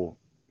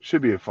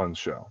be a fun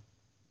show.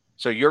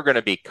 so you're going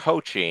to be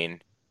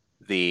coaching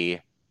the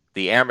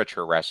the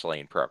amateur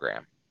wrestling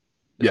program.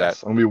 Is that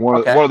Yes, I'm gonna be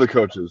okay? one of the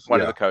coaches. One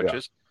of the Yeah.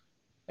 coaches,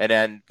 and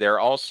then they're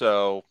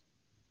also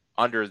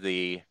under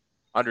the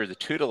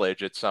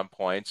tutelage at some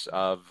points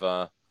of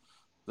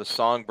the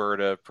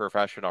songbird of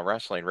professional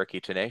wrestling, Ricky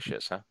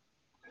Tenacious, huh?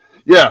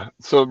 Yeah.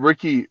 So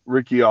Ricky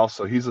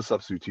also, he's a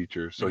substitute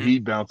teacher, so Mm-hmm. he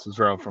bounces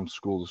around from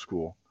school to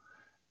school.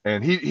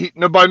 And he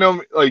no by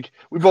no like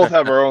we both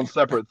have our own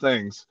separate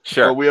things, but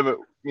Sure. we have it,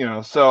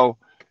 so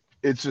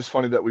it's just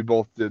funny that we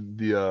both did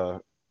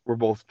we're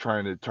both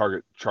trying to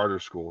target charter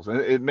schools, and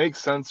it makes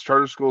sense.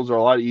 Charter schools are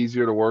a lot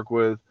easier to work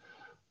with.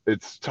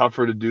 It's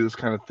tougher to do this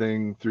kind of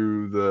thing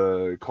through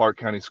the Clark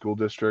County School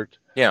District.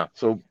 Yeah.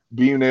 So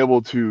being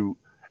able to,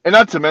 and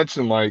not to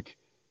mention like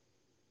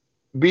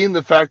being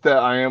the fact that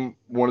I am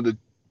one of the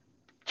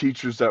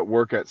teachers that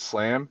work at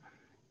Slam,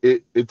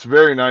 it's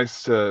very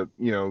nice to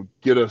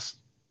get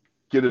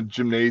a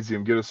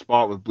gymnasium, get a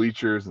spot with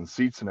bleachers and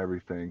seats and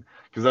everything,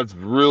 because that's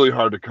really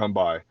hard to come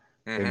by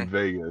Mm-hmm. in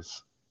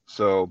Vegas.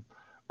 So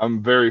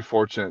I'm very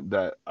fortunate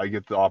that I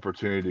get the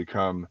opportunity to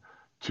come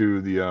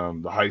to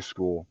the high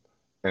school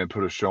and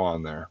put a show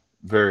on there.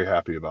 Very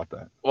happy about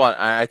that. Well,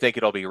 I think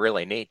it'll be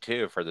really neat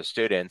too for the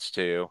students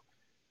to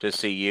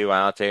see you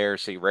out there,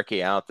 see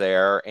Ricky out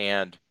there,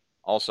 and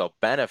also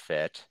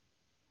benefit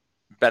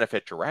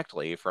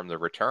directly from the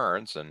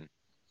returns, and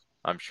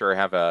I'm sure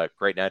have a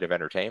great night of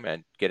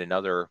entertainment, get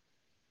another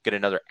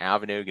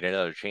avenue, get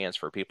another chance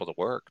for people to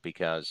work,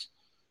 because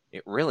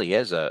it really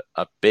is a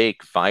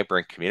big,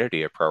 vibrant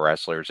community of pro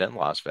wrestlers in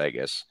Las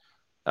Vegas.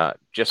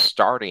 Just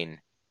starting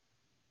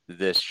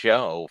this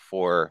show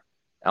for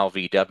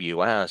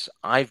LVWS,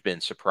 I've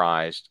been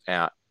surprised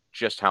at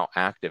just how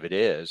active it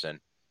is and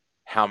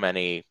how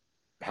many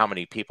how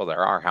many people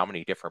there are, how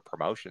many different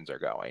promotions are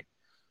going.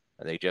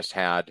 They just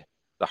had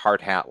the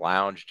Hard Hat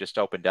Lounge just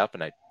opened up,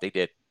 and they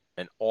did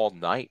an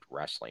all-night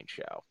wrestling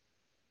show.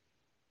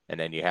 And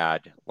then you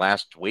had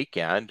last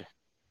weekend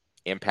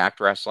Impact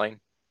Wrestling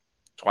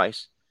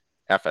twice.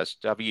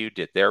 FSW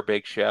did their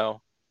big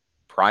show.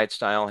 Pride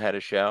Style had a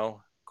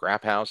show.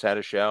 Grap House had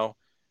a show.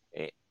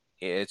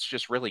 It's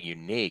just really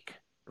unique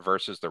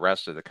versus the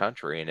rest of the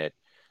country, and it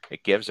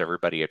gives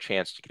everybody a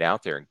chance to get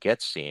out there and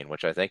get seen,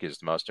 which I think is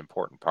the most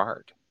important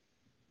part.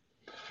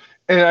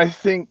 And I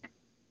think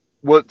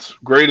what's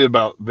great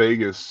about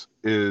Vegas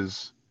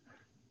is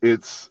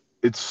it's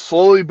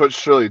slowly but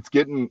surely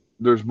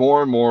there's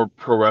more and more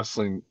pro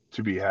wrestling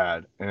to be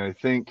had. And I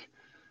think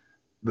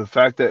the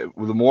fact that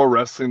the more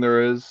wrestling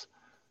there is,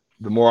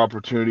 the more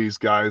opportunities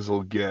guys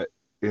will get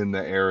in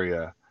the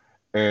area.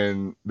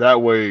 And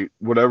that way,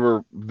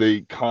 whatever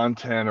the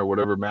content or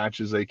whatever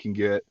matches they can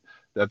get,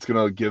 that's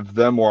going to give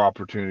them more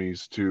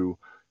opportunities to,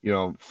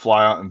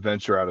 fly out and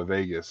venture out of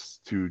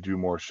Vegas to do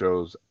more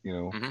shows,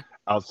 Mm-hmm.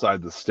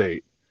 outside the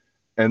state.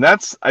 And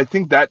I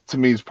think that to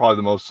me is probably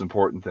the most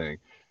important thing.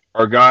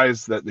 Are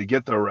guys that they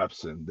get their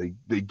reps in,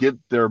 they get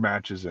their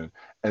matches in,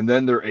 and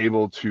then they're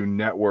able to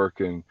network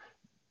and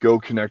go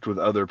connect with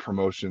other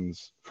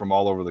promotions from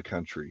all over the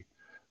country.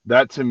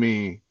 That to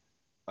me,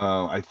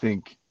 I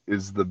think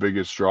is the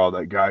biggest draw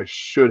that guys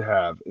should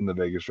have in the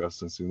Vegas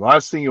wrestling scene. The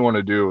last thing you want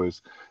to do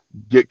is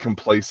get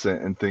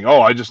complacent and think,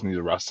 oh, I just need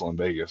to wrestle in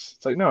Vegas.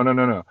 It's like,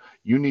 no.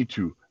 You need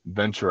to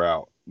venture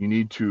out. You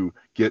need to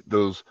get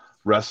those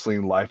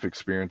wrestling life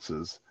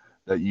experiences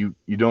that you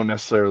don't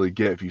necessarily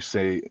get if you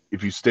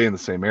stay in the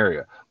same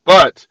area.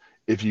 But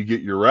if you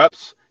get your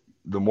reps,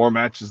 the more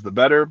matches, the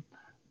better.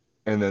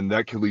 And then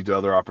that could lead to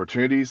other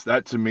opportunities.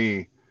 That to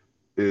me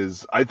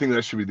I think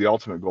that should be the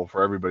ultimate goal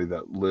for everybody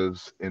that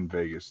lives in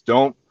Vegas.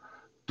 Don't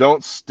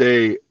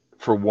stay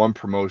for one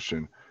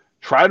promotion.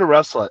 Try to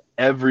wrestle at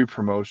every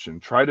promotion.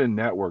 Try to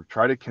network.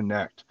 Try to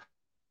connect.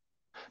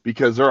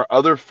 Because there are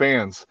other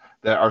fans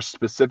that are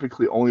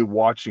specifically only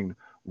watching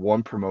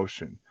one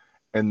promotion.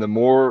 And the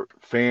more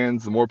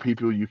fans, the more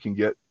people you can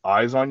get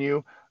eyes on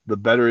you, the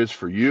better it is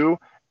for you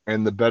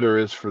and the better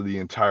it is for the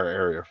entire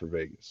area for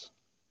Vegas.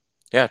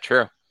 Yeah,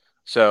 true.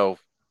 So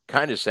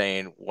kind of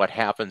saying what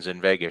happens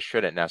in Vegas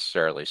shouldn't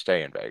necessarily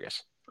stay in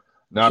Vegas.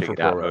 Not Should for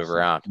get pro out and move wrestling.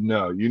 around.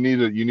 No, you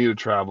need to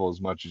travel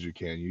as much as you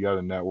can. You got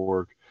to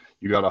network,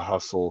 you got to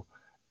hustle,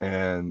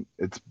 and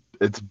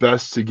it's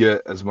best to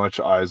get as much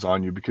eyes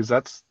on you because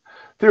that's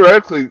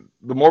theoretically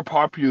the more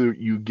popular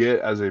you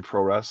get as a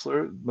pro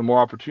wrestler, the more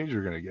opportunities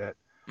you're going to get.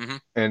 Mm-hmm.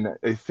 And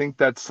I think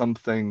that's some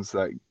things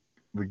that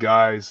the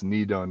guys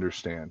need to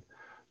understand.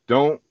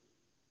 Don't,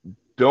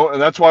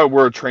 and that's why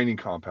we're a training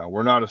compound.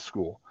 We're not a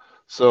school.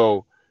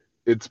 So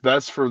it's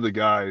best for the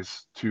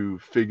guys to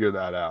figure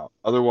that out.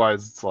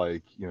 Otherwise, it's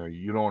like,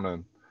 you don't want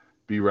to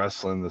be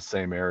wrestling in the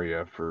same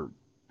area for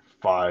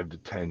 5 to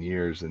 10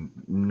 years and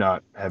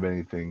not have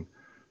anything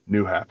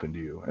new happen to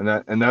you.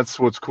 And that's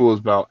what's cool is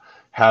about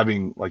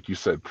having, like you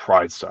said,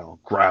 Pride Style,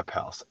 Grap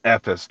House,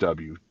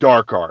 FSW,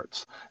 Dark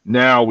Arts.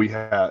 Now we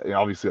have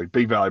obviously like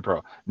Big Valley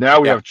Pro. Now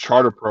we have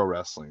Charter Pro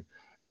Wrestling.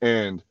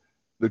 And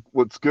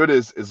what's good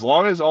is as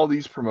long as all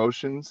these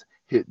promotions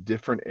hit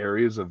different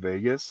areas of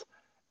Vegas,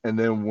 and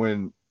then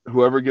when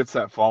whoever gets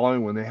that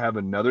following, when they have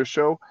another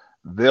show,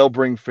 they'll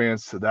bring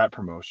fans to that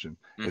promotion.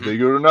 Mm-hmm. If they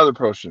go to another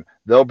promotion,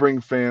 they'll bring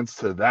fans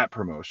to that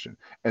promotion.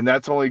 And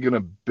that's only going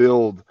to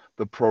build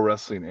the pro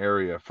wrestling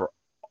area for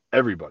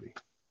everybody.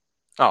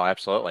 Oh,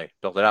 absolutely.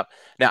 Build it up.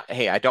 Now,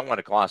 hey, I don't want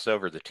to gloss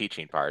over the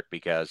teaching part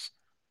because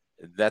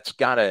that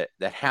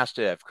has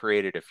to have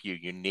created a few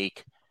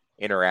unique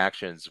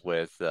interactions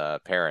with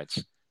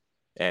parents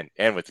and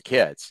with the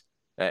kids.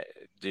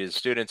 Do the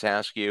students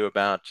ask you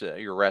about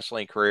your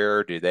wrestling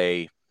career? Do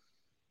they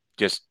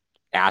just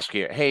ask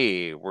you,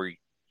 hey,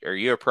 are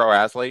you a pro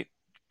athlete?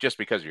 Just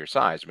because of your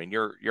size. I mean,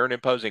 you're an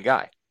imposing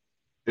guy.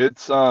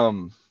 It's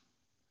funny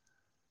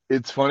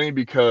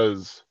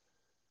because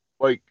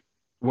like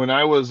when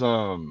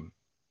I'm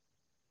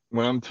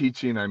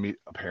teaching, I meet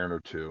a parent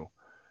or two.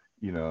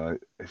 I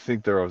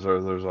think there's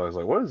always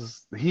like, what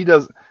is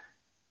this?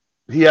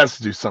 He has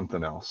to do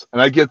something else. And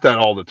I get that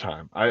all the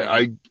time.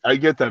 I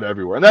get that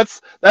everywhere. And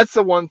that's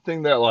the one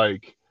thing that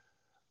like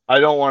I'm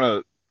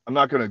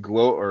not going to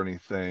gloat or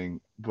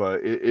anything,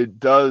 but it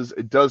does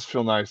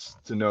feel nice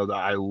to know that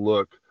I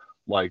look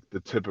like the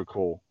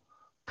typical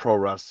pro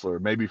wrestler,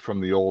 maybe from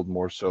the old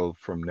more so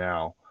from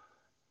now.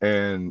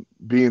 And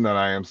being that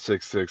I am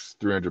 6'6",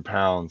 300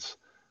 pounds,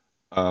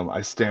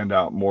 I stand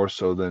out more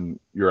so than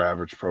your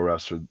average pro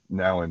wrestler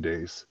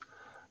nowadays.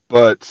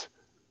 But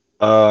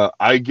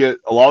I get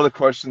a lot of the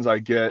questions I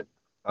get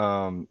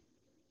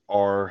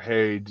are,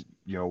 hey, do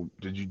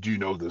you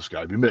know this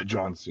guy? Have you met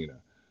John Cena?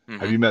 Mm-hmm.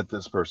 Have you met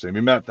this person? Have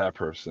you met that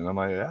person? I'm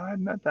like, yeah, I've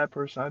met that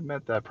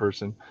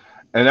person.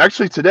 And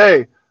actually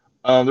today,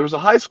 there was a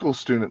high school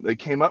student that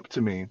came up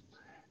to me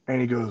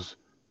and he goes,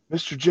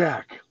 Mr.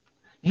 Jack,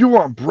 you were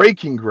on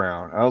Breaking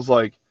Ground. I was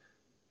like,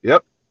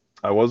 yep,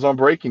 I was on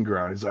Breaking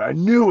Ground. He's like, I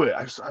knew it.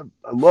 I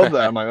love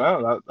that. I'm like,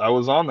 oh, I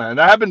was on that. And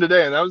that happened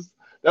today. And that was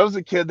that was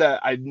a kid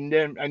that I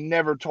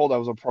never told I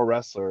was a pro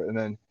wrestler, and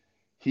then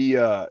he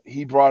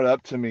brought it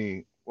up to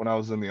me when I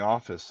was in the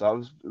office.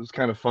 So it was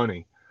kind of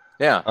funny.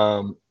 Yeah.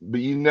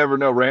 But you never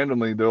know.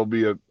 Randomly, there'll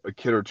be a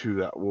kid or two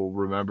that will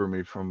remember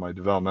me from my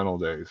developmental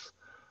days.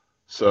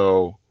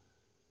 So,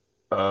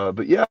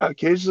 but yeah,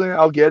 occasionally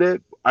I'll get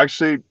it.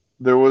 Actually,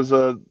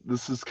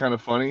 this is kind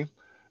of funny.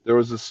 There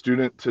was a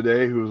student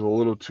today who was a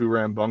little too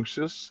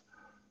rambunctious,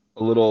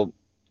 a little,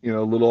 a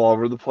little all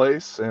over the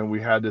place, and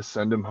we had to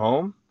send him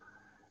home.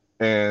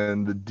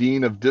 And the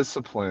dean of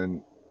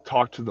discipline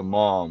talked to the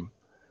mom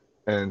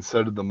and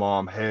said to the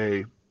mom,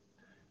 "Hey,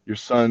 your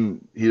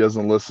son, he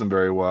doesn't listen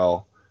very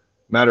well.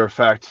 Matter of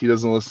fact, he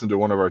doesn't listen to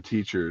one of our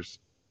teachers,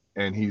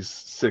 and he's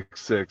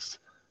 6'6",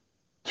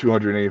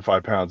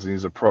 285 pounds, and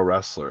he's a pro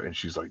wrestler." And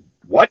she's like,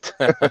 "What?"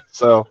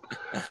 So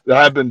that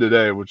happened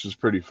today, which is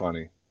pretty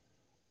funny.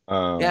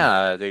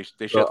 Yeah, they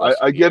So should listen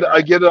to you, I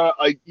right?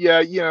 get yeah,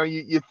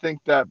 you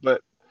think that,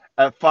 but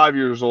at 5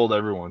 years old,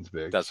 everyone's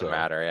big, Doesn't so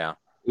matter. Yeah.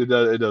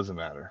 it doesn't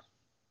matter.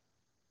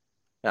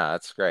 Yeah,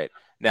 that's great.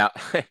 Now,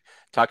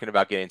 talking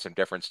about getting some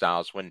different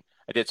styles, when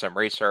I did some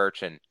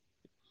research and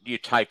you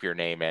type your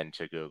name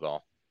into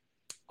Google,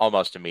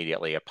 almost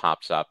immediately it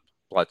pops up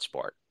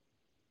Bloodsport.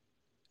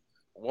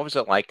 What was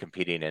it like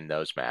competing in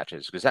those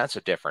matches? Because that's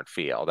a different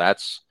feel.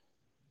 That's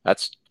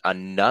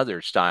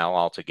another style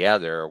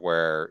altogether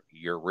where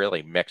you're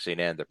really mixing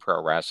in the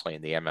pro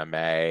wrestling, the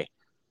MMA,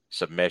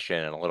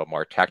 submission, and a little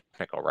more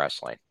technical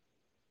wrestling.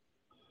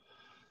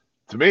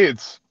 To me,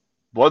 it's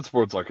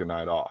Bloodsport's like a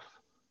night off.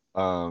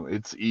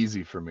 It's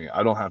easy for me.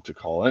 I don't have to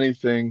call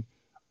anything.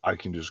 I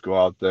can just go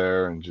out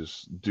there and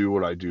just do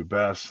what I do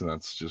best, and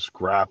that's just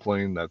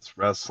grappling, that's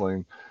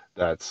wrestling,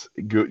 that's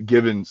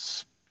given,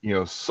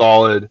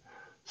 solid,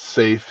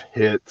 safe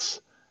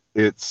hits.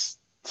 It's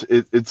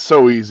it's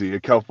so easy. A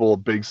couple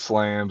of big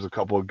slams, a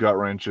couple of gut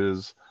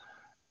wrenches.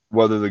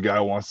 Whether the guy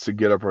wants to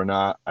get up or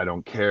not, I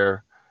don't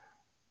care.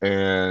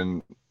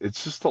 And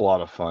it's just a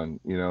lot of fun.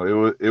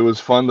 It was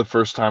fun the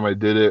first time I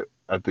did it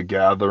at the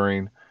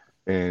gathering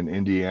in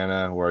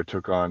Indiana, where I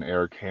took on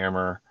Eric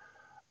Hammer.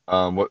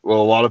 What a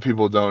lot of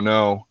people don't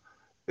know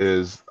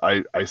is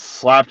I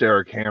slapped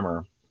Eric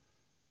Hammer,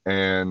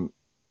 and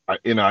I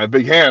have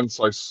big hands,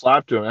 so I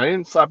slapped him. I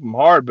didn't slap him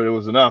hard, but it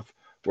was enough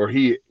where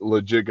he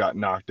legit got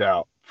knocked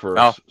out for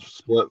Oh,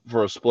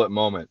 a split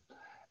moment,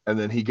 and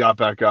then he got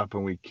back up,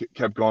 and we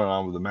kept going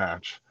on with the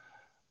match.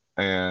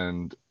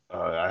 And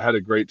I had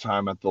a great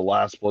time at the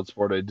last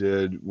Bloodsport I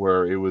did,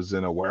 where it was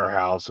in a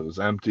warehouse. It was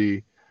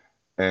empty.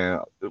 And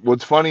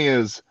what's funny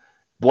is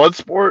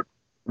Bloodsport,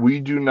 we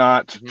do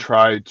not mhm.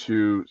 try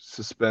to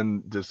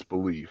suspend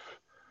disbelief.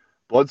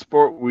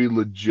 Bloodsport, we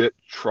legit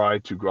try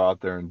to go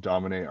out there and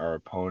dominate our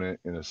opponent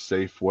in a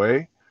safe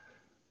way.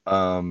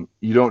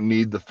 You don't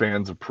need the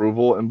fans'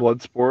 approval in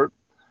Bloodsport.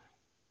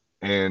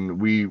 And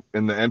we,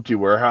 in the empty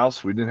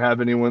warehouse, we didn't have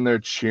anyone there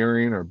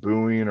cheering or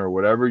booing or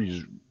whatever.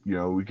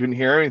 We couldn't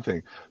hear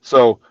anything.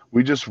 So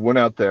we just went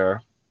out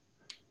there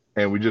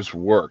and we just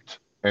worked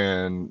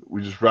and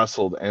we just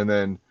wrestled. And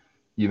then,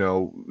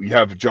 we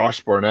have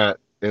Josh Barnett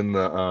in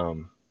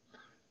the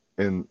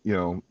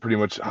pretty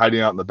much hiding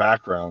out in the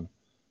background.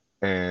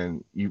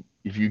 And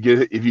if you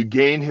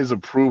gain his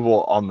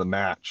approval on the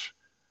match,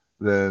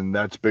 then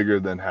that's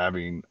bigger than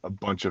having a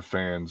bunch of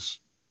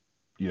fans,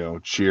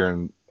 cheer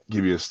and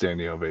give you a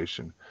standing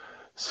ovation.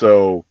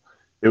 So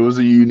it was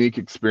a unique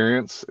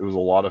experience. It was a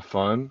lot of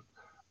fun.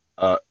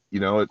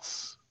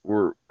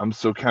 I'm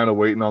still kind of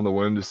waiting on the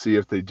whim to see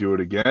if they do it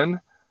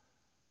again.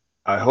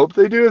 I hope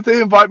they do. If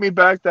they invite me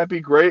back, that'd be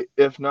great.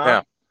 If not,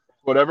 Yeah,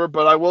 whatever.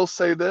 But I will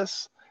say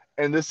this,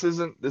 and this is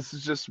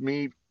just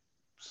me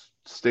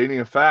stating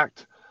a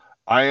fact.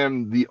 I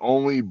am the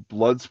only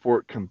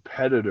Bloodsport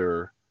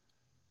competitor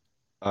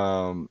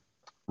um,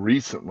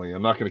 recently.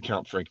 I'm not going to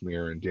count Frank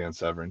Mir and Dan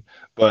Severn,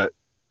 but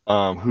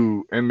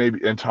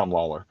and Tom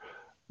Lawler.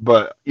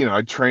 But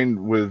I trained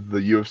with the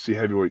UFC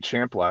heavyweight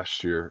champ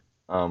last year.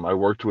 I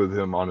worked with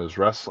him on his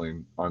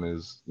wrestling, on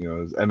his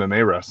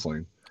MMA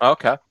wrestling,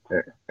 okay.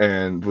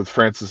 and with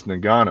Francis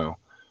Ngannou.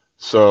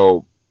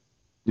 So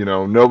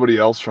nobody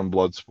else from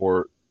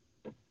Bloodsport,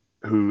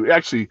 who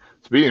actually,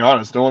 to be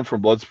honest, no one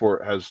from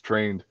Bloodsport has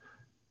trained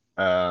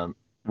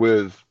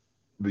with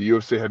the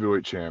UFC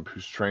heavyweight champ,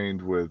 who's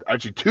trained with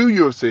actually two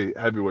UFC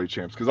heavyweight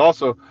champs. Because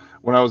also,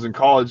 when I was in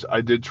college, I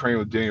did train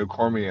with Daniel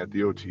Cormier at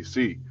the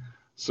OTC.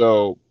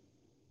 So,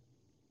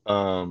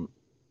 um,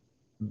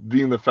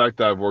 being the fact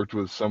that I've worked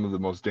with some of the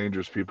most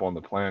dangerous people on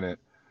the planet,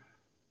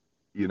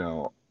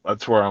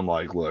 that's where I'm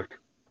like, look,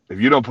 if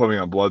you don't put me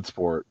on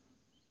Bloodsport,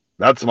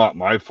 that's not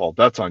my fault.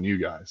 That's on you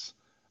guys.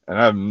 And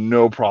I have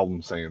no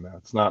problem saying that.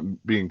 It's not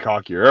being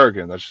cocky or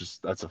arrogant.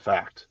 That's a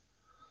fact.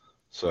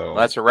 Well, So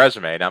that's a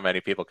resume. Not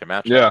many people can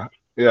match that. yeah,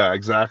 yeah,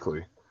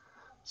 exactly.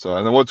 So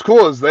and then what's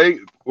cool is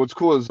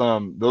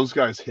those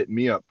guys hit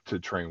me up to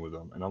train with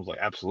them, and I was like,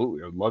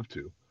 absolutely, I'd love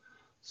to.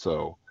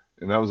 So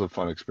and that was a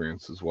fun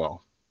experience as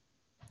well.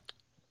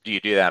 Do you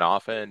do that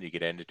often? Do you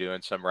get into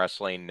doing some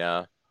wrestling?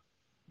 Well,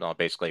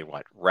 basically,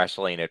 what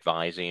wrestling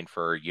advising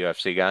for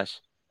UFC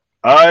guys?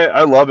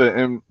 I love it.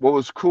 And what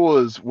was cool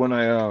is when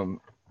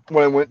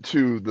I went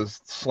to the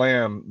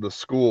slam, the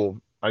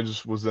school, I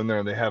just was in there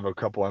and they have a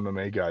couple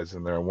MMA guys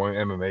in there. And one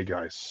MMA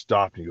guy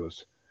stopped and he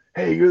goes,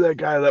 "Hey, you're that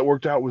guy that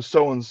worked out with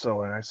so and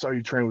so, and I saw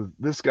you train with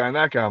this guy and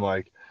that guy." I'm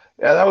like,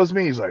 "Yeah, that was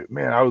me." He's like,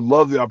 "Man, I would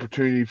love the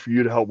opportunity for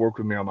you to help work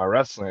with me on my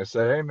wrestling." I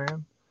said, "Hey,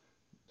 man,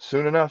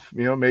 soon enough,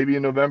 maybe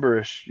in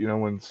November-ish,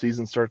 when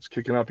season starts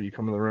kicking up, you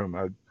come in the room.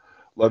 I'd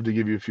love to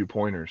give you a few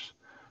pointers."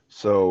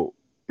 So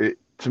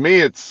to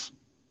me,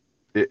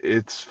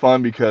 it's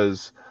fun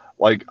because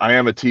like I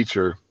am a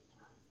teacher,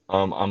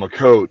 I'm a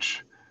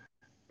coach,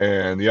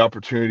 and the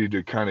opportunity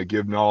to kind of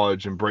give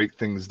knowledge and break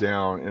things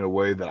down in a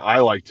way that I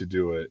like to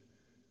do it,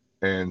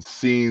 and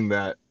seeing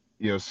that,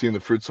 seeing the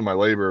fruits of my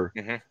labor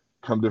Hmm.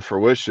 come to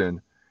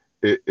fruition,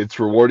 it's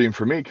rewarding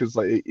for me because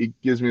like it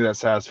gives me that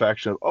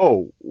satisfaction of,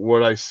 oh,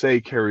 what I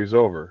say carries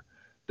over.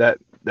 That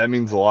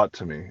means a lot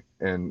to me.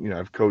 And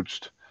I've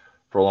coached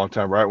for a long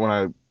time. Right when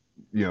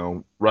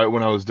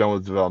I was done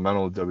with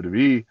developmental with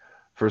WWE,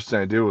 first thing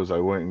I did was I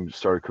went and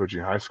started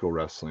coaching high school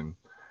wrestling.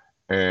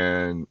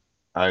 And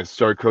I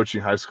started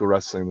coaching high school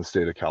wrestling in the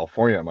state of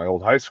California at my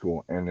old high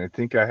school. And I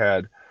think I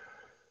had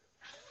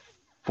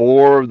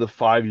 4 of the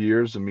 5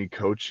 years of me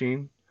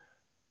coaching.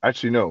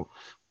 Actually, no,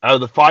 out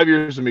of the 5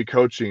 years of me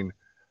coaching,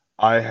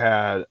 I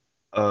had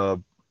uh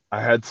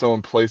I had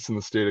someone placed in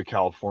the state of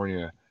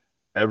California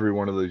every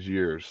one of those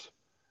years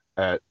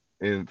at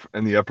in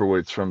the upper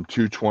weights from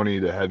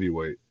 220 to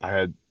heavyweight.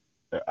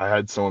 I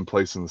had someone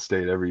placed in the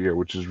state every year,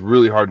 which is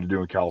really hard to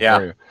do in Yeah,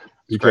 California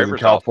it's because great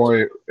results.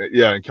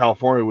 in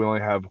California we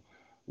only have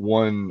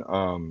one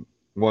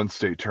one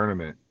state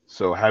tournament.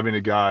 So having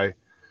a guy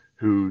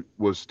who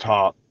was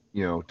top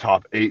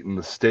 8 in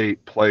the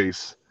state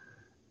place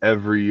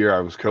every year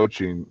I was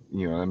coaching,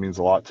 that means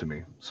a lot to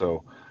me.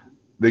 So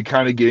they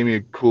kind of gave me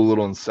a cool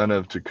little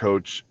incentive to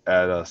coach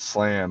at a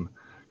slam,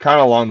 kind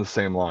of along the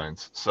same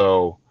lines.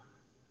 So,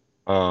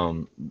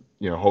 um,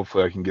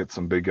 hopefully I can get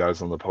some big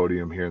guys on the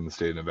podium here in the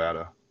state of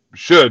Nevada.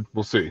 Should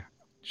we'll see.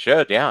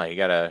 Should, yeah, you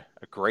got a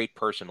great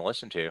person to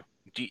listen to.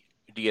 Do,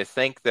 do you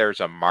think there's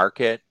a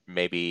market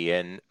maybe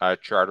in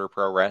Charter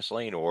Pro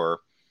Wrestling or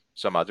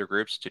some other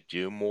groups to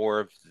do more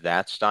of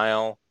that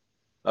style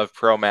of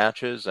pro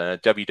matches?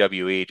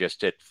 WWE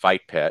just did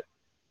Fight Pit,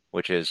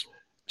 which is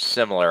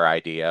similar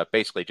idea,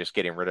 basically just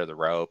getting rid of the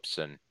ropes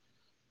and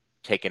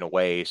taking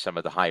away some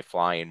of the high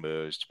flying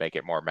moves to make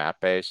it more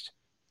map based.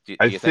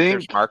 I Do you think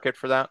there's think market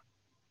for that?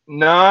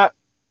 not.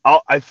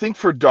 I think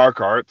for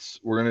dark arts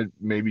we're gonna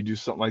maybe do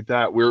something like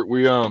that.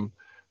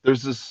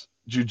 There's this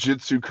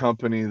jujitsu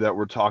company that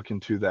we're talking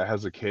to that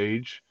has a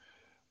cage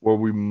where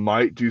we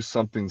might do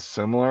something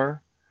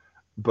similar.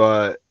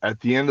 But at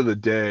the end of the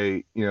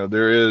day,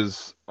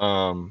 there's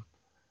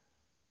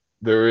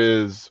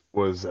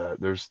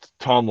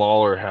Tom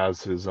Lawler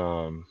has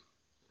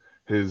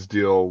his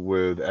deal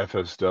with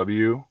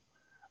FSW.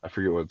 I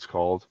forget what it's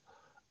called.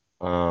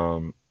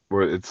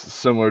 Where it's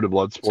similar to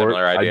Bloodsport.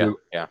 Similar I idea. did,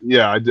 Yeah.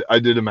 yeah, I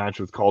did a match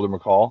with Calder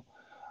McCall.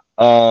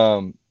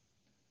 Um,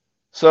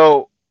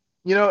 so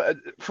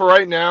for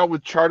right now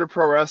with Charter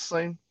Pro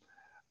Wrestling,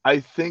 I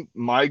think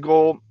my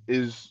goal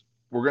is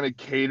we're gonna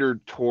cater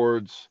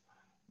towards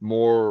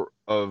more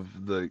of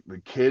the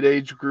kid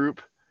age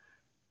group,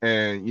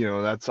 and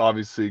that's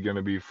obviously going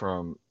to be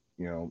from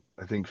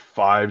I think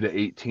 5 to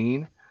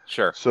 18.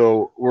 Sure.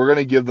 So we're going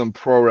to give them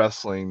pro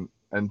wrestling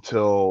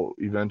until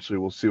eventually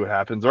we'll see what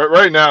happens.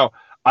 Right now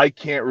I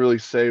can't really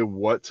say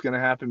what's going to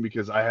happen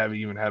because I haven't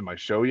even had my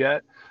show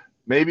yet.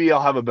 Maybe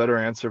I'll have a better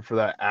answer for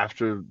that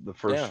after the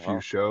Yeah. first few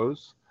Well,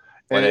 shows.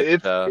 when And it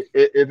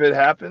if it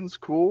happens,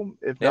 cool.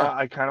 If yeah. not,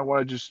 I kind of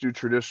want to just do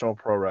traditional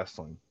pro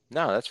wrestling.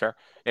 No, that's fair.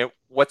 And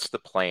what's the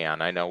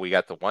plan? I know we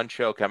got the one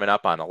show coming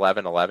up on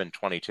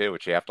 11/11/22,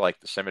 which you have to like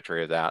the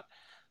symmetry of that.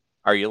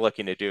 Are you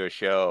looking to do a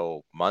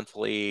show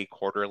monthly,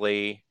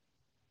 quarterly?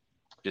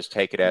 Just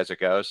take it as it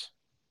goes?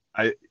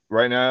 I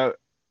right now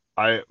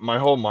my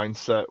whole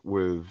mindset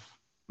with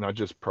not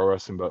just pro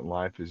wrestling but in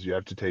life is you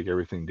have to take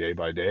everything day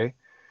by day.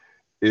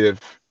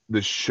 If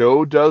the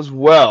show does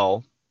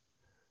well,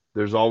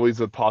 there's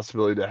always a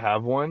possibility to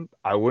have one.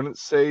 I wouldn't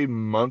say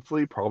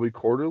monthly, probably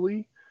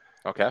quarterly.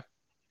 Okay.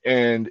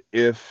 And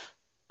if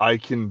I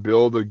can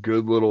build a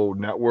good little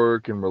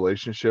network and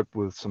relationship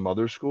with some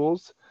other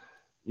schools,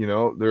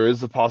 there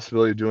is a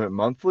possibility of doing it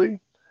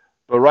monthly.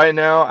 But right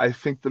now, I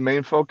think the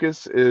main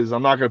focus is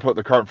I'm not going to put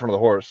the cart in front of the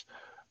horse.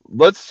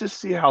 Let's just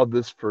see how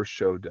this first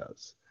show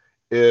does.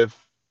 If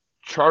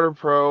Charter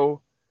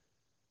Pro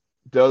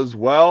does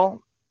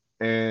well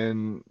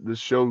and this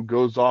show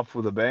goes off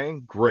with a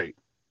bang, great.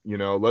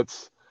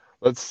 Let's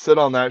sit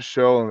on that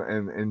show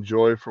and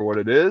enjoy for what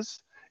it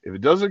is. If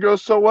it doesn't go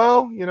so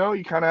well, you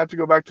kind of have to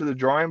go back to the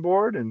drawing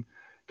board and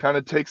kind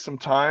of take some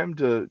time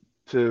to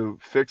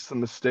fix the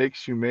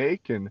mistakes you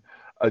make and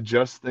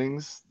adjust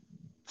things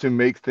to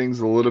make things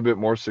a little bit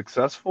more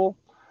successful.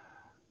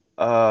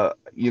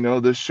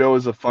 This show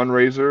is a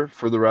fundraiser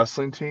for the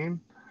wrestling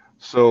team.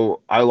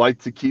 So I like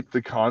to keep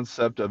the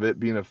concept of it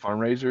being a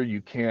fundraiser.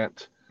 You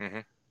can't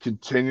Hmm.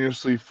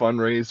 continuously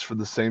fundraise for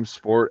the same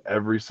sport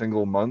every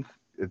single month.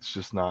 It's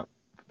just not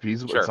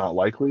feasible. It's Sure. not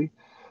likely.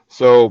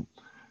 So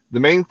the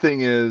main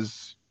thing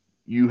is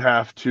you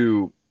have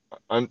to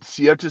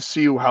you have to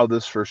see how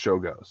this first show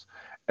goes,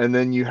 and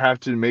then you have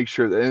to make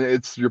sure that, and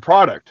it's your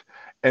product,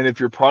 and if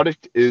your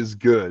product is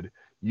good,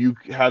 you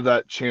have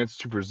that chance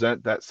to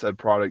present that said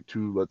product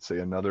to, let's say,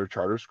 another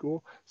charter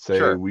school. Say,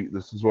 Sure. we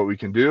this is what we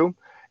can do.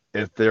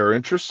 If they're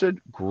interested,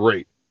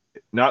 great.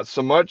 Not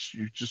so much.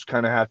 You just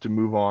kind of have to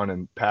move on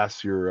and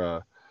pass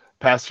your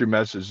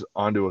message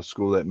onto a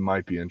school that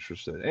might be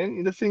interested.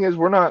 And the thing is,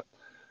 we're not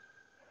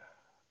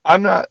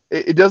I'm not.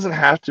 It doesn't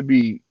have to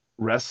be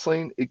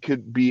wrestling. It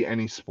could be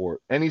any sport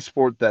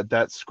that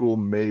that school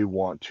may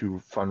want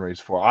to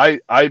fundraise for.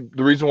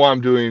 The reason why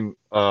I'm doing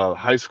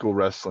high school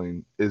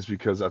wrestling is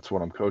because that's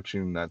what I'm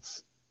coaching.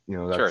 That's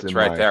Sure. that's It's in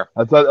right my there.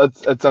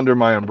 that's under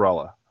my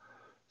umbrella.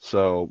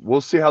 So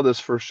we'll see how this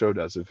first show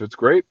does. If it's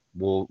great,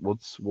 we'll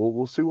see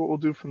what we'll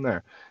do from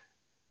there.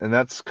 And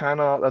that's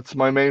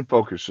my main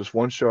focus. Just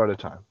one show at a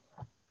time.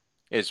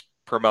 Is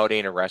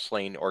promoting a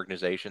wrestling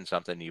organization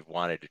something you've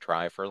wanted to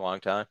try for a long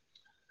time?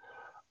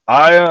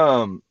 I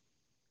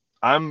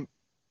I'm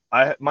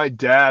I my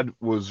dad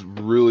was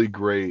really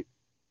great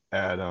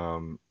at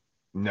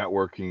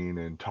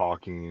networking and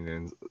talking,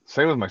 and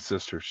same with my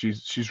sister.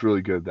 She's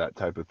really good at that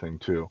type of thing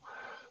too.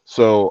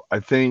 So I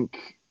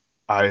think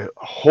I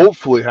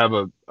hopefully have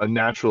a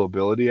natural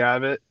ability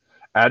at it.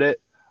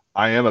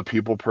 I am a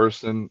people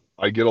person.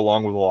 I get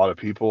along with a lot of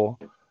people.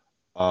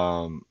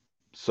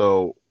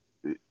 So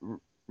it-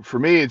 for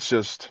me, it's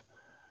just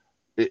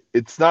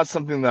it's not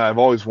something that I've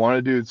always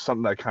wanted to do. It's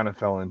something that I kind of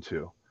fell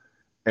into,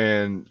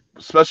 and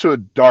especially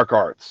with dark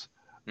arts.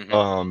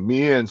 Hmm.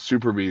 Me and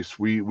Super Beast,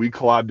 we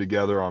collab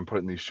together on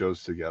putting these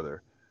shows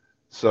together.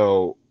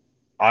 So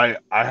I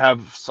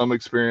have some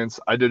experience.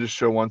 I did a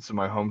show once in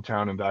my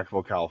hometown in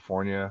Vacaville,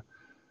 California.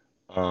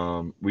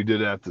 We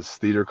did it at this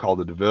theater called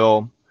the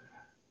DeVille.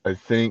 I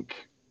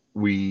think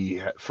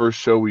first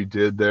show we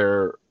did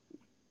there,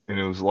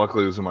 and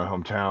luckily it was in my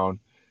hometown.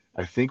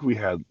 I think we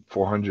had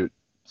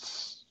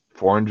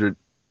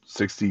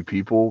 460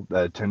 people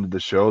that attended the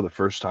show the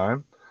first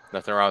time,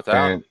 Nothing wrong with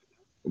that. and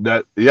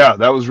that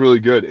was really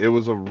good. It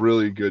was a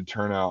really good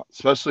turnout,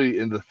 especially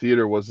in the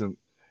theater. Wasn't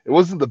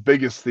the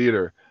biggest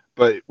theater,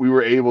 but we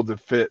were able to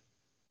fit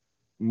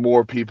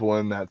more people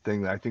in that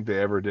thing than I think they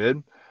ever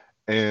did.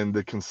 And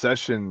the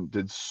concession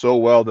did so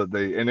well that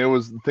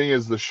the thing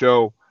is, the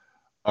show,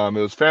 it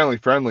was family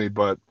friendly,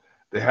 but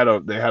they had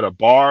a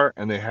bar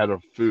and they had a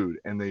food,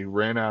 and they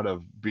ran out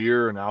of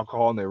beer and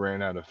alcohol, and they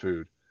ran out of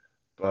food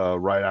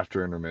right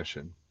after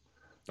intermission.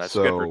 That's a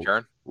good So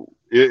return.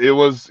 it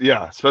was,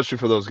 yeah, especially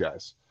for those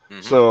guys.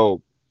 Hmm.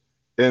 So,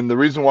 and the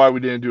reason why we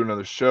didn't do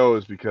another show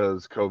is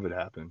because COVID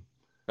happened,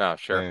 Oh,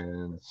 sure.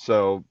 and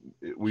so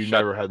we Shut.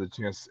 never had the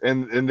chance.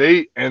 And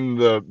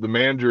the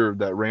manager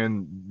that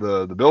ran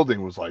the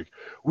building was like,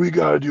 we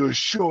got to do a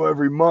show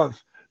every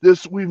month.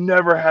 We've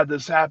never had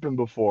this happen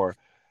before.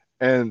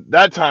 And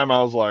that time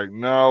I was like,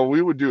 no,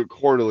 we would do it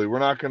quarterly. We're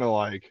not gonna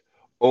like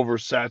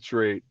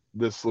oversaturate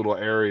this little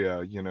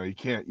area. You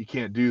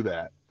can't do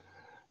that.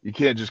 You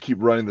can't just keep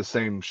running the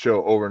same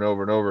show over and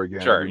over and over again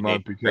Sure. every You month,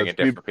 need bring because in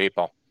people, different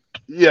people.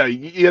 yeah,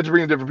 you have to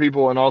bring in different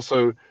people, and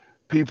also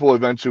people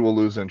eventually will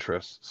lose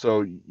interest.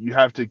 So you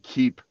have to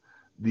keep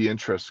the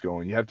interest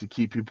going. You have to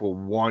keep people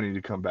wanting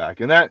to come back,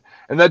 and that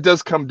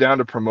does come down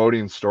to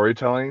promoting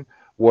storytelling.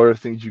 What are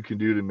things you can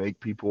do to make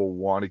people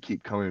want to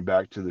keep coming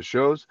back to the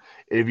shows?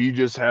 If you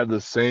just have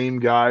the same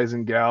guys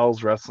and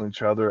gals wrestling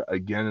each other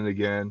again and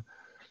again,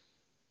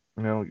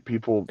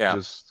 people Yeah.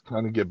 just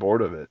kind of get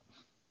bored of it.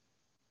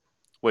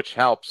 Which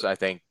helps, I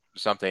think,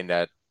 something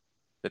that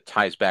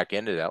ties back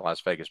into that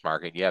Las Vegas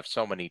market. You have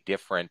so many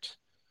different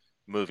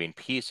moving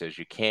pieces.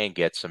 You can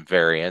get some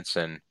variance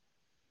and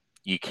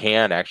you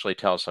can actually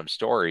tell some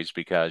stories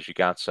because you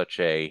got such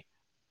a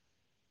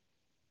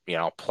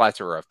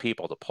plethora of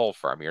people to pull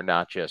from. You're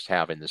not just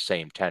having the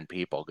same 10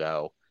 people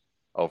go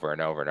over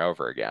and over and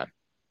over again.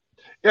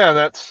 Yeah,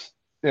 that's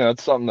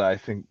something that I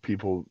think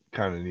people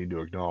kind of need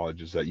to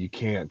acknowledge, is that you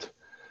can't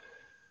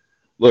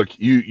look,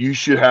 you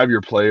should have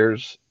your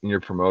players in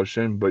your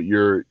promotion, but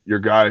your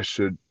guys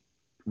should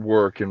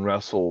work and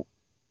wrestle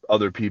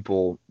other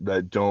people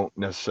that don't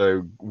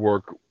necessarily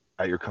work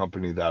at your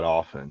company that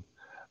often.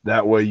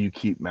 That way you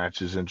keep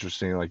matches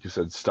interesting. Like you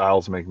said,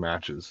 styles make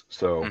matches.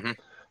 So Hmm.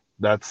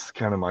 that's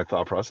kind of my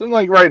thought process. And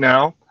like right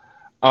now,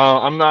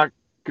 I'm not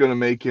gonna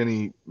make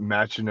any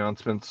match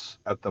announcements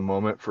at the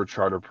moment for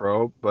Charter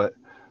Pro, but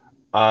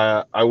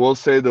I will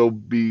say there'll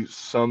be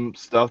some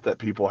stuff that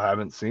people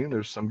haven't seen.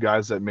 There's some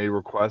guys that may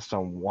request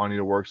on wanting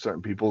to work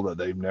certain people that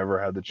they've never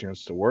had the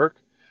chance to work.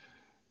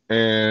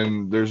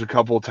 And there's a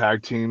couple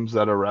tag teams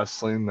that are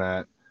wrestling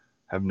that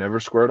have never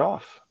squared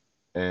off.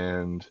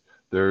 And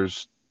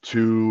there's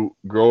two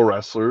girl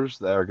wrestlers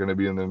that are going to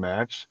be in the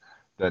match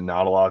that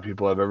not a lot of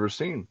people have ever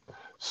seen.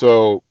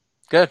 So,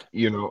 Good.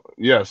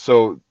 yeah,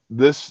 so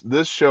this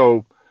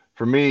show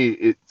for me,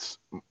 it's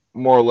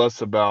more or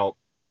less about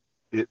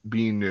it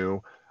being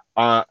new.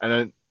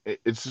 And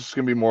it's just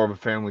going to be more of a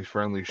family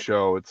friendly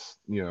show. It's,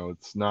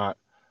 it's not,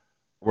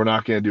 we're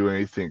not going to do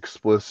anything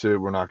explicit.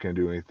 We're not going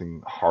to do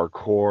anything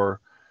hardcore.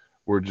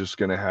 We're just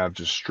going to have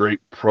just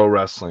straight pro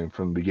wrestling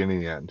from the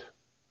beginning to the end.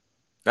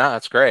 No,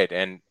 that's great.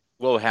 And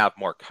we'll have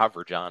more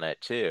coverage on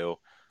it too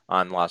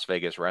on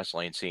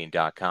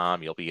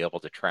LasVegasWrestlingScene.com. You'll be able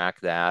to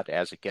track that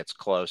as it gets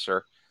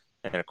closer.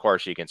 And of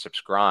course, you can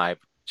subscribe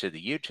to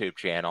the YouTube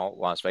channel,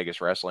 Las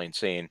Vegas Wrestling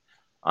Scene,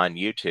 on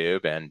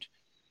YouTube, and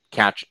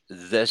catch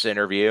this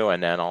interview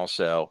and then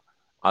also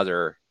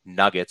other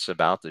nuggets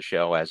about the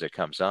show as it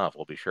comes up.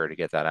 We'll be sure to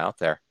get that out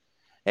there.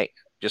 Hey,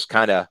 just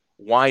kind of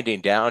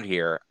winding down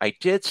here, I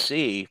did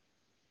see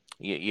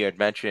you had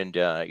mentioned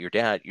your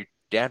dad. Your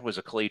dad was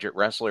a collegiate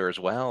wrestler as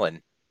well,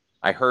 and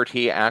I heard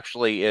he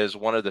actually is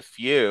one of the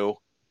few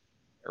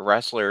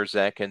wrestlers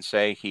that can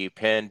say he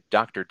pinned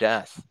Dr.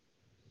 Death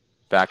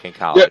back in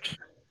Yeah, college.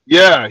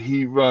 yeah.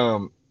 He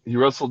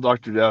wrestled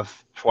Dr.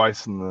 Death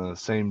twice in the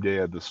same day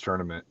at this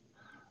tournament.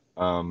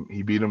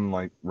 He beat him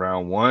like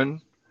round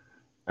one,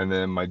 and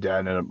then my dad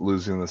ended up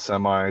losing the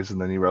semis,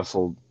 and then he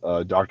wrestled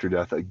Dr.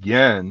 Death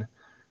again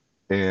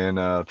and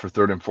for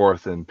third and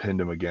fourth and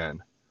pinned him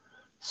again.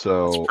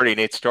 That's a So pretty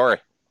neat story.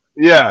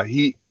 yeah,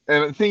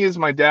 and the thing is,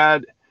 my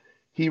dad,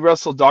 he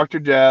wrestled Dr.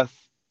 Death.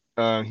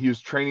 He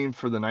was training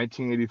for the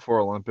 1984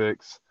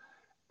 Olympics,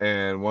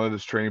 and one of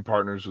his training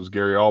partners was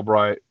Gary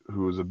Albright,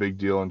 who was a big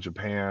deal in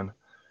Japan.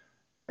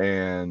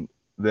 And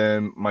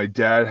then my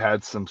dad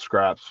had some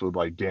scraps with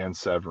like Dan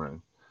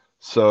Severin.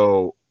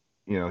 So,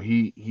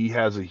 he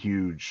has a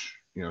huge,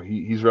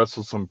 he's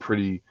wrestled some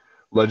pretty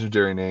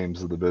legendary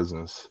names of the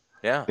business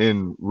Yeah.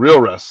 in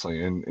real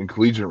wrestling and in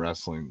collegiate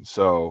wrestling.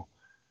 So,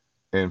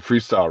 and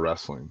freestyle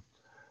wrestling.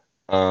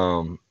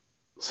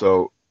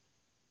 So,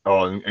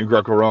 and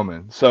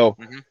Greco-Roman. So,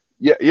 Mm-hmm.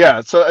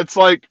 yeah. So it's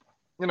like,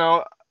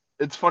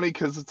 it's funny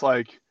because it's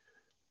like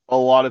a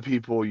lot of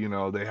people,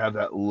 they have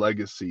that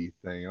legacy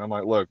thing. And I'm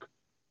like, look,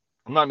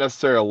 I'm not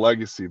necessarily a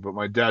legacy, but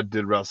my dad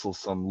did wrestle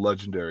some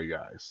legendary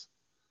guys.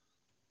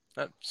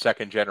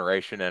 Second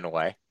generation in a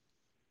way.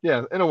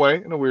 Yeah, in a way,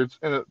 in a weird,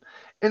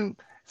 in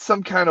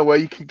some kind of way,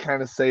 you can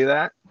kind of say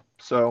that.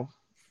 So,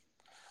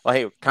 Well,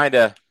 hey, kind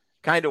of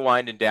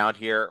winding down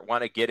here.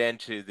 Want to get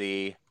into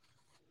the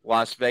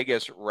Las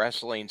Vegas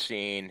Wrestling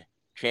Scene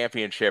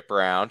Championship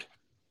round.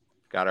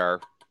 Got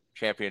our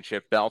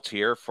championship belts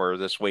here for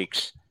this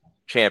week's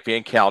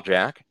champion, KAL.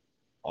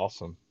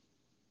 awesome.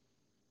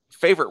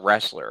 Favorite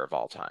wrestler of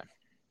all time?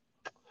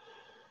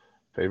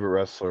 Favorite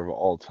wrestler of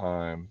all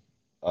time.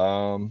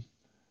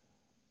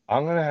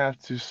 I'm gonna have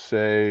to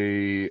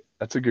say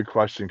that's a good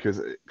question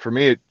because for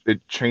me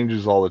it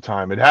changes all the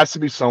time. It has to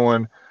be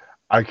someone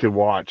I could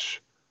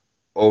watch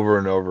over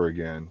and over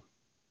again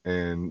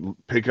and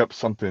pick up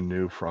something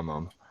new from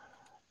them.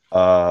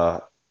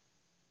 Uh,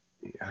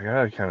 I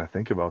gotta kind of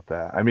think about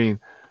that. I mean,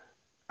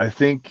 I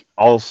think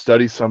I'll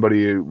study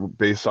somebody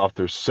based off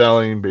their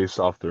selling, based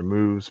off their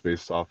moves,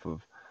 based off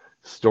of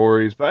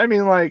stories. But I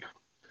mean, like,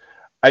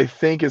 I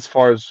think as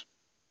far as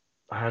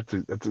I have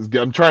to,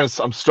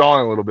 I'm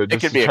stalling a little bit It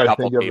just could to be a try to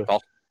couple think of it.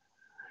 people.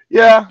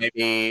 Yeah,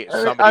 Maybe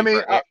I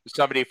mean,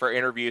 somebody for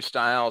interview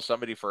style,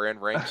 somebody for in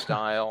ring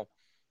style.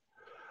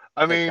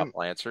 I Take a mean,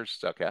 couple answers.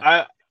 Okay.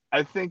 I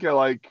I think I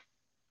like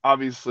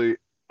obviously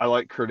I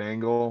like Kurt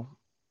Angle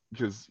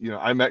because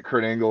I met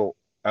Kurt Angle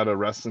at a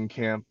wrestling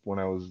camp when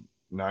I was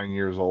 9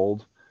 years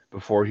old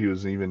before he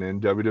was even in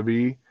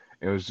WWE.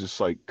 And it was just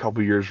like a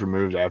couple years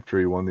removed after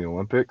he won the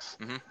Olympics.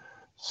 Mm-hmm.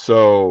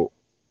 So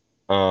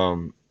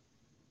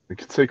I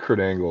could say Kurt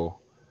Angle.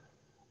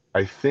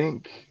 I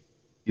think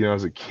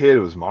as a kid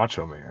it was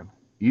Macho Man,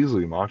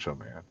 easily Macho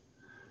Man.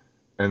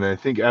 And I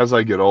think as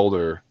I get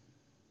older,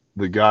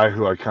 the guy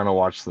who I kind of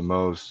watch the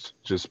most,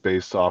 just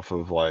based off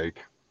of like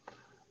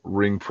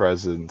ring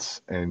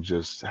presence and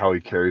just how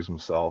he carries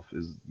himself,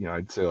 is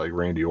I'd say like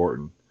Randy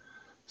Orton.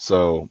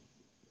 So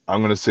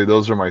I'm gonna say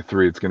those are my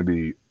three. It's gonna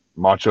be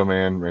Macho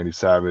Man, Randy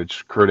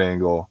Savage, Kurt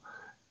Angle,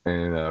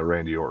 and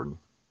Randy Orton.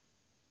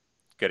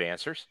 Good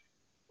answers.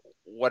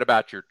 What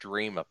about your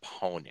dream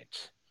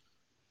opponent?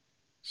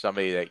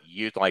 Somebody that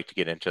you'd like to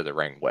get into the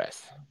ring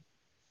with?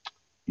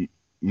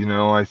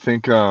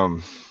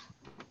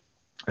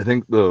 I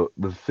think the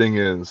thing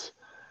is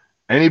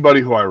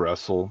anybody who I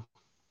wrestle,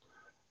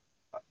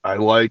 I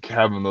like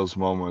having those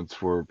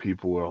moments where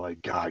people are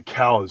like, God,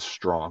 KAL is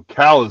strong.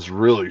 KAL is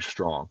really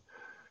strong.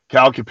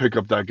 KAL can pick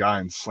up that guy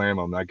and slam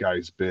him. That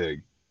guy's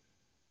big.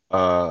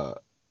 Uh,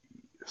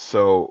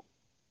 so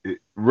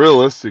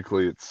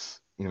realistically,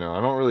 it's I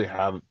don't really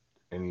have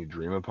any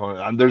dream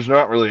opponent. There's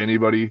not really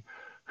anybody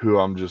who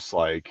I'm just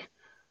like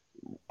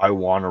I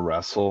want to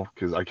wrestle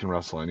because I can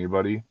wrestle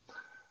anybody.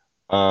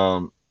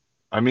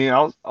 I mean,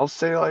 I'll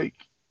say like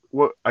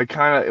what I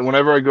kind of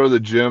whenever I go to the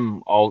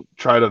gym, I'll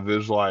try to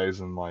visualize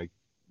and like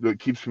what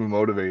keeps me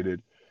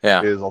motivated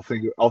Yeah. is I'll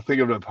think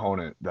of an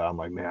opponent that I'm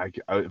like, man,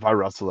 if I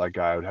wrestle that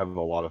guy, I would have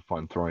a lot of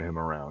fun throwing him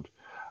around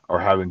or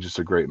having just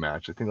a great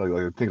match. I think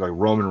like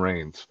Roman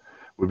Reigns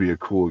would be a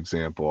cool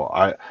example.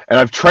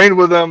 I've trained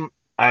with him.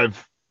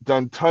 I've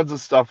done tons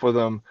of stuff with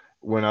him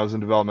when I was in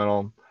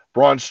developmental,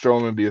 Braun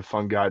Strowman would be a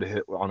fun guy to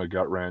hit on a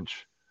gut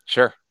wrench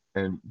Sure.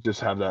 and just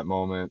have that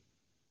moment.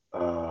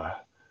 Uh,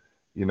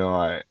 you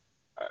know,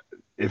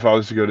 if I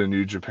was to go to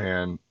New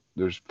Japan,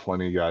 there's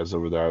plenty of guys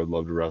over there I would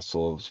love to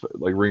wrestle.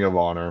 Like Ring of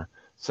Honor,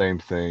 same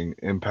thing.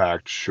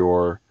 Impact,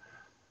 sure.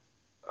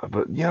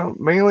 But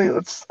mainly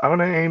I'm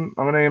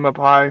gonna aim up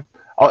high.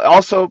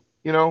 Also,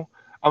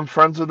 I'm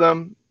friends with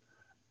them.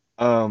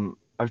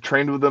 I've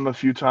trained with him a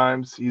few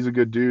times. He's a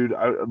good dude.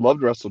 I'd love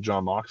to wrestle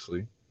John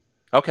Moxley.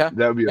 Okay.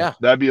 Yeah.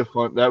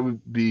 That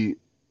would be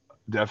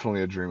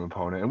definitely a dream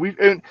opponent.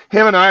 And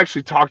him and I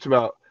actually talked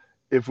about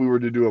if we were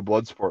to do a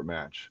blood sport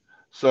match.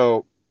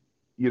 So,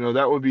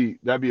 that'd be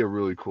a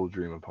really cool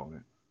dream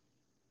opponent.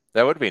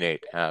 That would be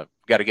neat. Got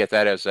to get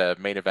that as a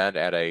main event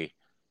at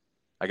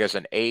I guess,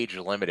 an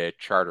age-limited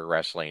charter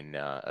wrestling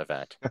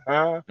event.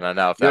 I don't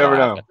know if You that'll never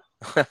know.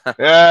 happen.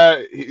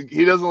 Yeah,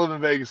 he doesn't live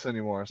in Vegas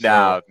anymore. So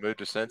No, moved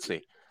to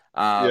Cincy.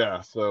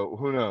 yeah, so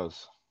who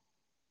knows?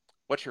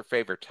 What's your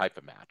favorite type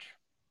of match?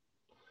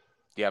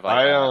 Do you have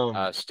like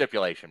I a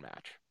stipulation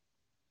match?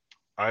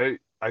 I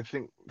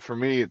think for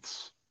me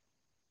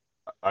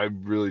I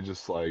really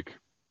just like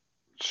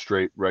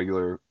straight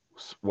regular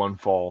one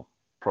fall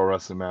pro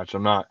wrestling match.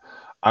 I'm not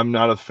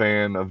a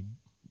fan of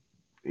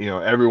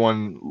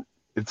everyone.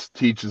 It's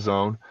teach his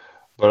own,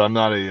 but I'm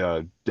not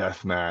a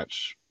death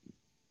match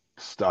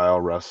style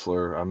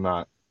wrestler. I'm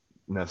not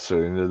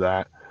necessarily into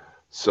that.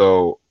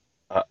 So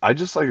I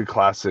just like a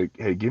classic.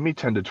 Hey, give me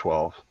 10 to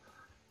 12,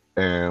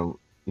 and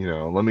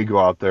let me go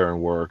out there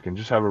and work and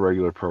just have a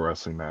regular pro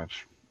wrestling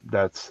match.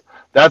 That's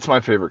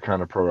my favorite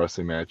kind of pro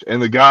wrestling match. And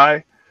the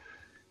guy,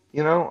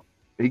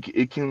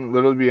 it can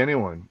literally be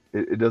anyone.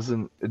 It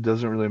doesn't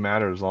really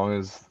matter as long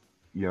as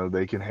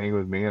they can hang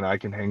with me and I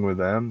can hang with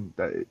them.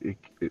 That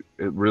it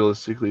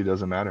realistically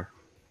doesn't matter.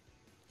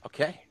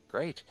 Okay,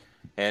 great.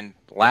 And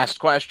last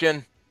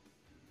question.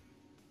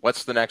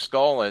 What's the next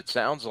goal? It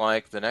sounds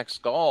like the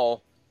next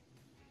goal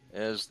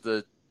is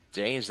the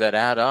days that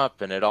add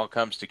up and it all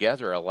comes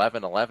together,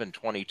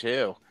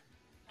 11/11/22,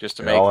 just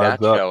to It make all that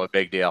adds up. show a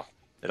big deal.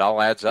 It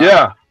all adds up.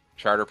 Yeah,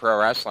 Charter Pro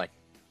Wrestling.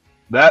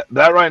 that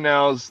right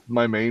now is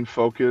my main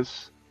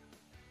focus.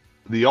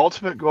 The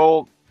ultimate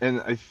goal,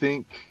 and I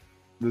think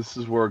this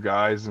is where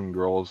guys and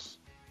girls,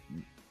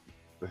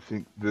 I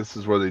think this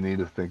is where they need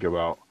to think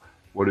about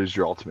what is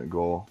your ultimate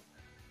goal.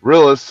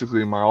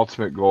 Realistically, my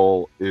ultimate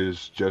goal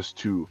is just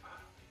to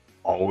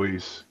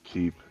always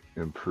keep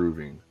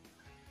improving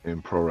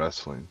in pro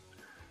wrestling.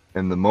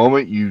 And the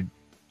moment you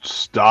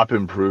stop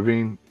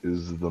improving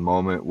is the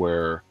moment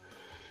where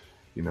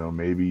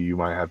maybe you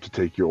might have to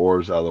take your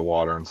oars out of the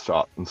water and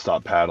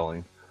stop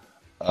paddling.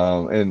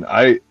 And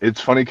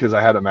it's funny because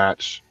I had a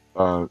match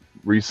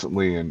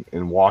recently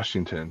in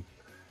Washington,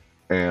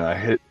 and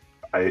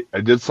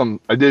I did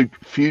a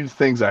few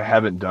things I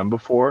haven't done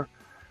before,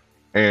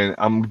 and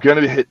I'm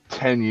gonna hit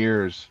 10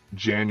 years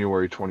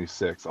January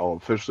 26th. I'll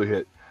officially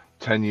hit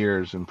 10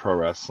 years in pro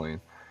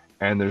wrestling,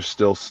 and there's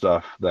still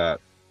stuff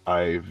that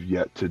I've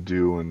yet to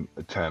do and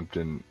attempt,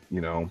 and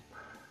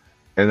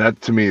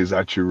that to me is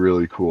actually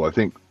really cool. I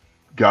think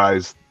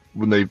guys,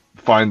 when they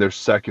find their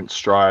second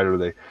stride or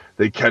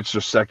they catch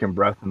their second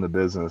breath in the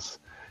business,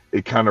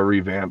 it kind of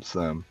revamps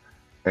them.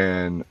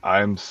 And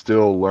I'm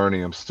still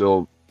learning. I'm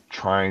still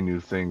trying new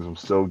things. I'm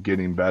still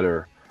getting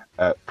better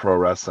at pro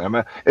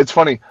wrestling. It's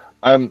funny.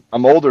 I'm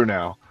older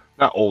now.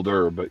 Not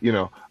older, but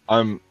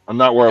I'm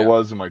not where I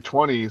was in my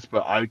 20s,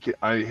 but I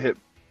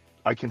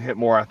can hit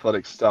more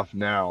athletic stuff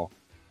now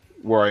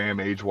where I am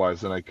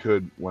age-wise than I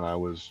could when I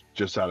was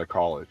just out of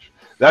college.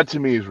 That to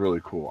me is really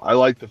cool. I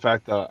like the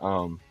fact that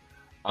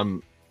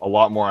I'm a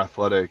lot more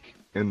athletic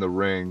in the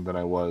ring than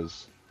I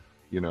was,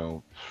 8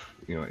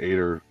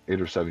 or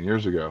 7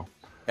 years ago.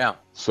 Yeah.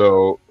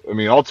 So, I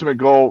mean, ultimate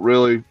goal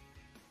really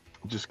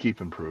just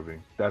keep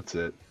improving. That's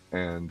it.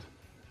 And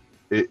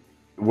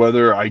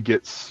whether I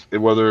get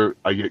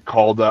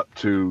called up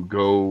to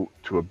go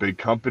to a big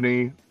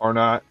company or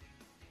not,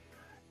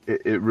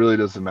 it really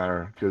doesn't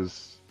matter,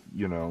 because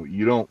you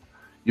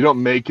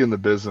don't make in the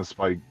business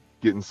by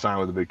getting signed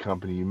with a big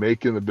company. You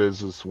make in the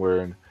business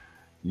where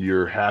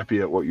you're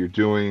happy at what you're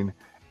doing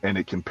and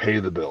it can pay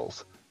the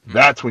bills.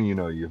 That's when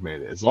you've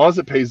made it. As long as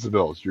it pays the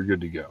bills, you're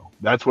good to go.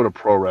 That's what a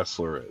pro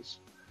wrestler is.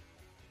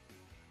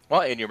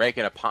 Well, and you're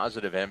making a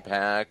positive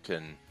impact,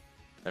 and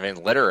I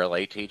mean,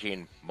 literally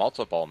teaching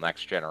multiple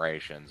next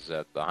generations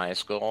at the high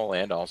school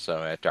and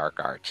also at Dark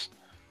Arts.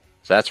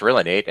 So that's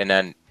really neat. And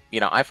then,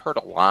 I've heard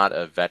a lot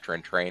of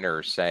veteran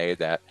trainers say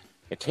that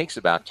it takes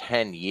about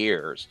 10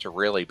 years to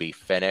really be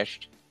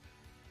finished.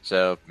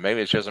 So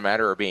maybe it's just a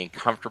matter of being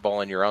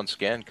comfortable in your own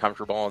skin,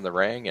 comfortable in the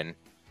ring, and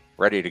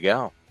ready to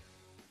go.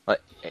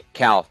 But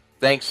Cal,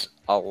 thanks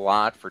a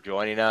lot for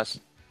joining us.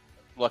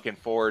 Looking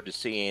forward to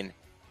seeing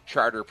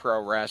Charter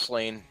Pro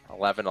Wrestling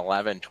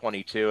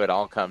 11/11/22. It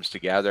all comes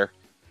together.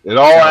 It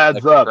all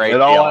adds up.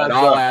 It all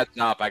adds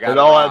up. It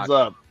all adds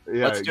up.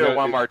 Yeah, let's do it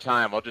one more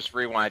time. We'll just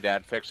rewind that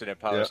and fix it in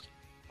post.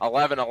 Yeah.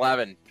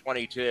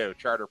 11/11/22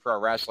 Charter Pro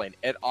Wrestling.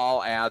 It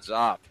all adds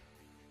up.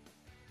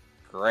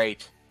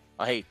 Great.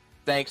 Well, hey,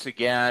 thanks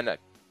again.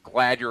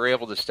 glad you're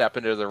able to step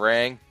into the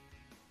ring.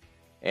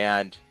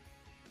 And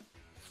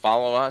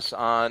follow us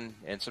on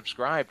and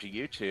subscribe to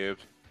YouTube,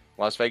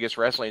 Las Vegas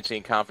Wrestling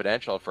Scene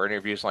Confidential, for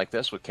interviews like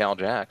this with Cal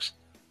Jax.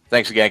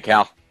 Thanks again,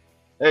 Cal.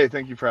 Hey,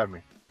 thank you for having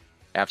me.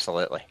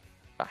 Absolutely.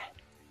 Bye.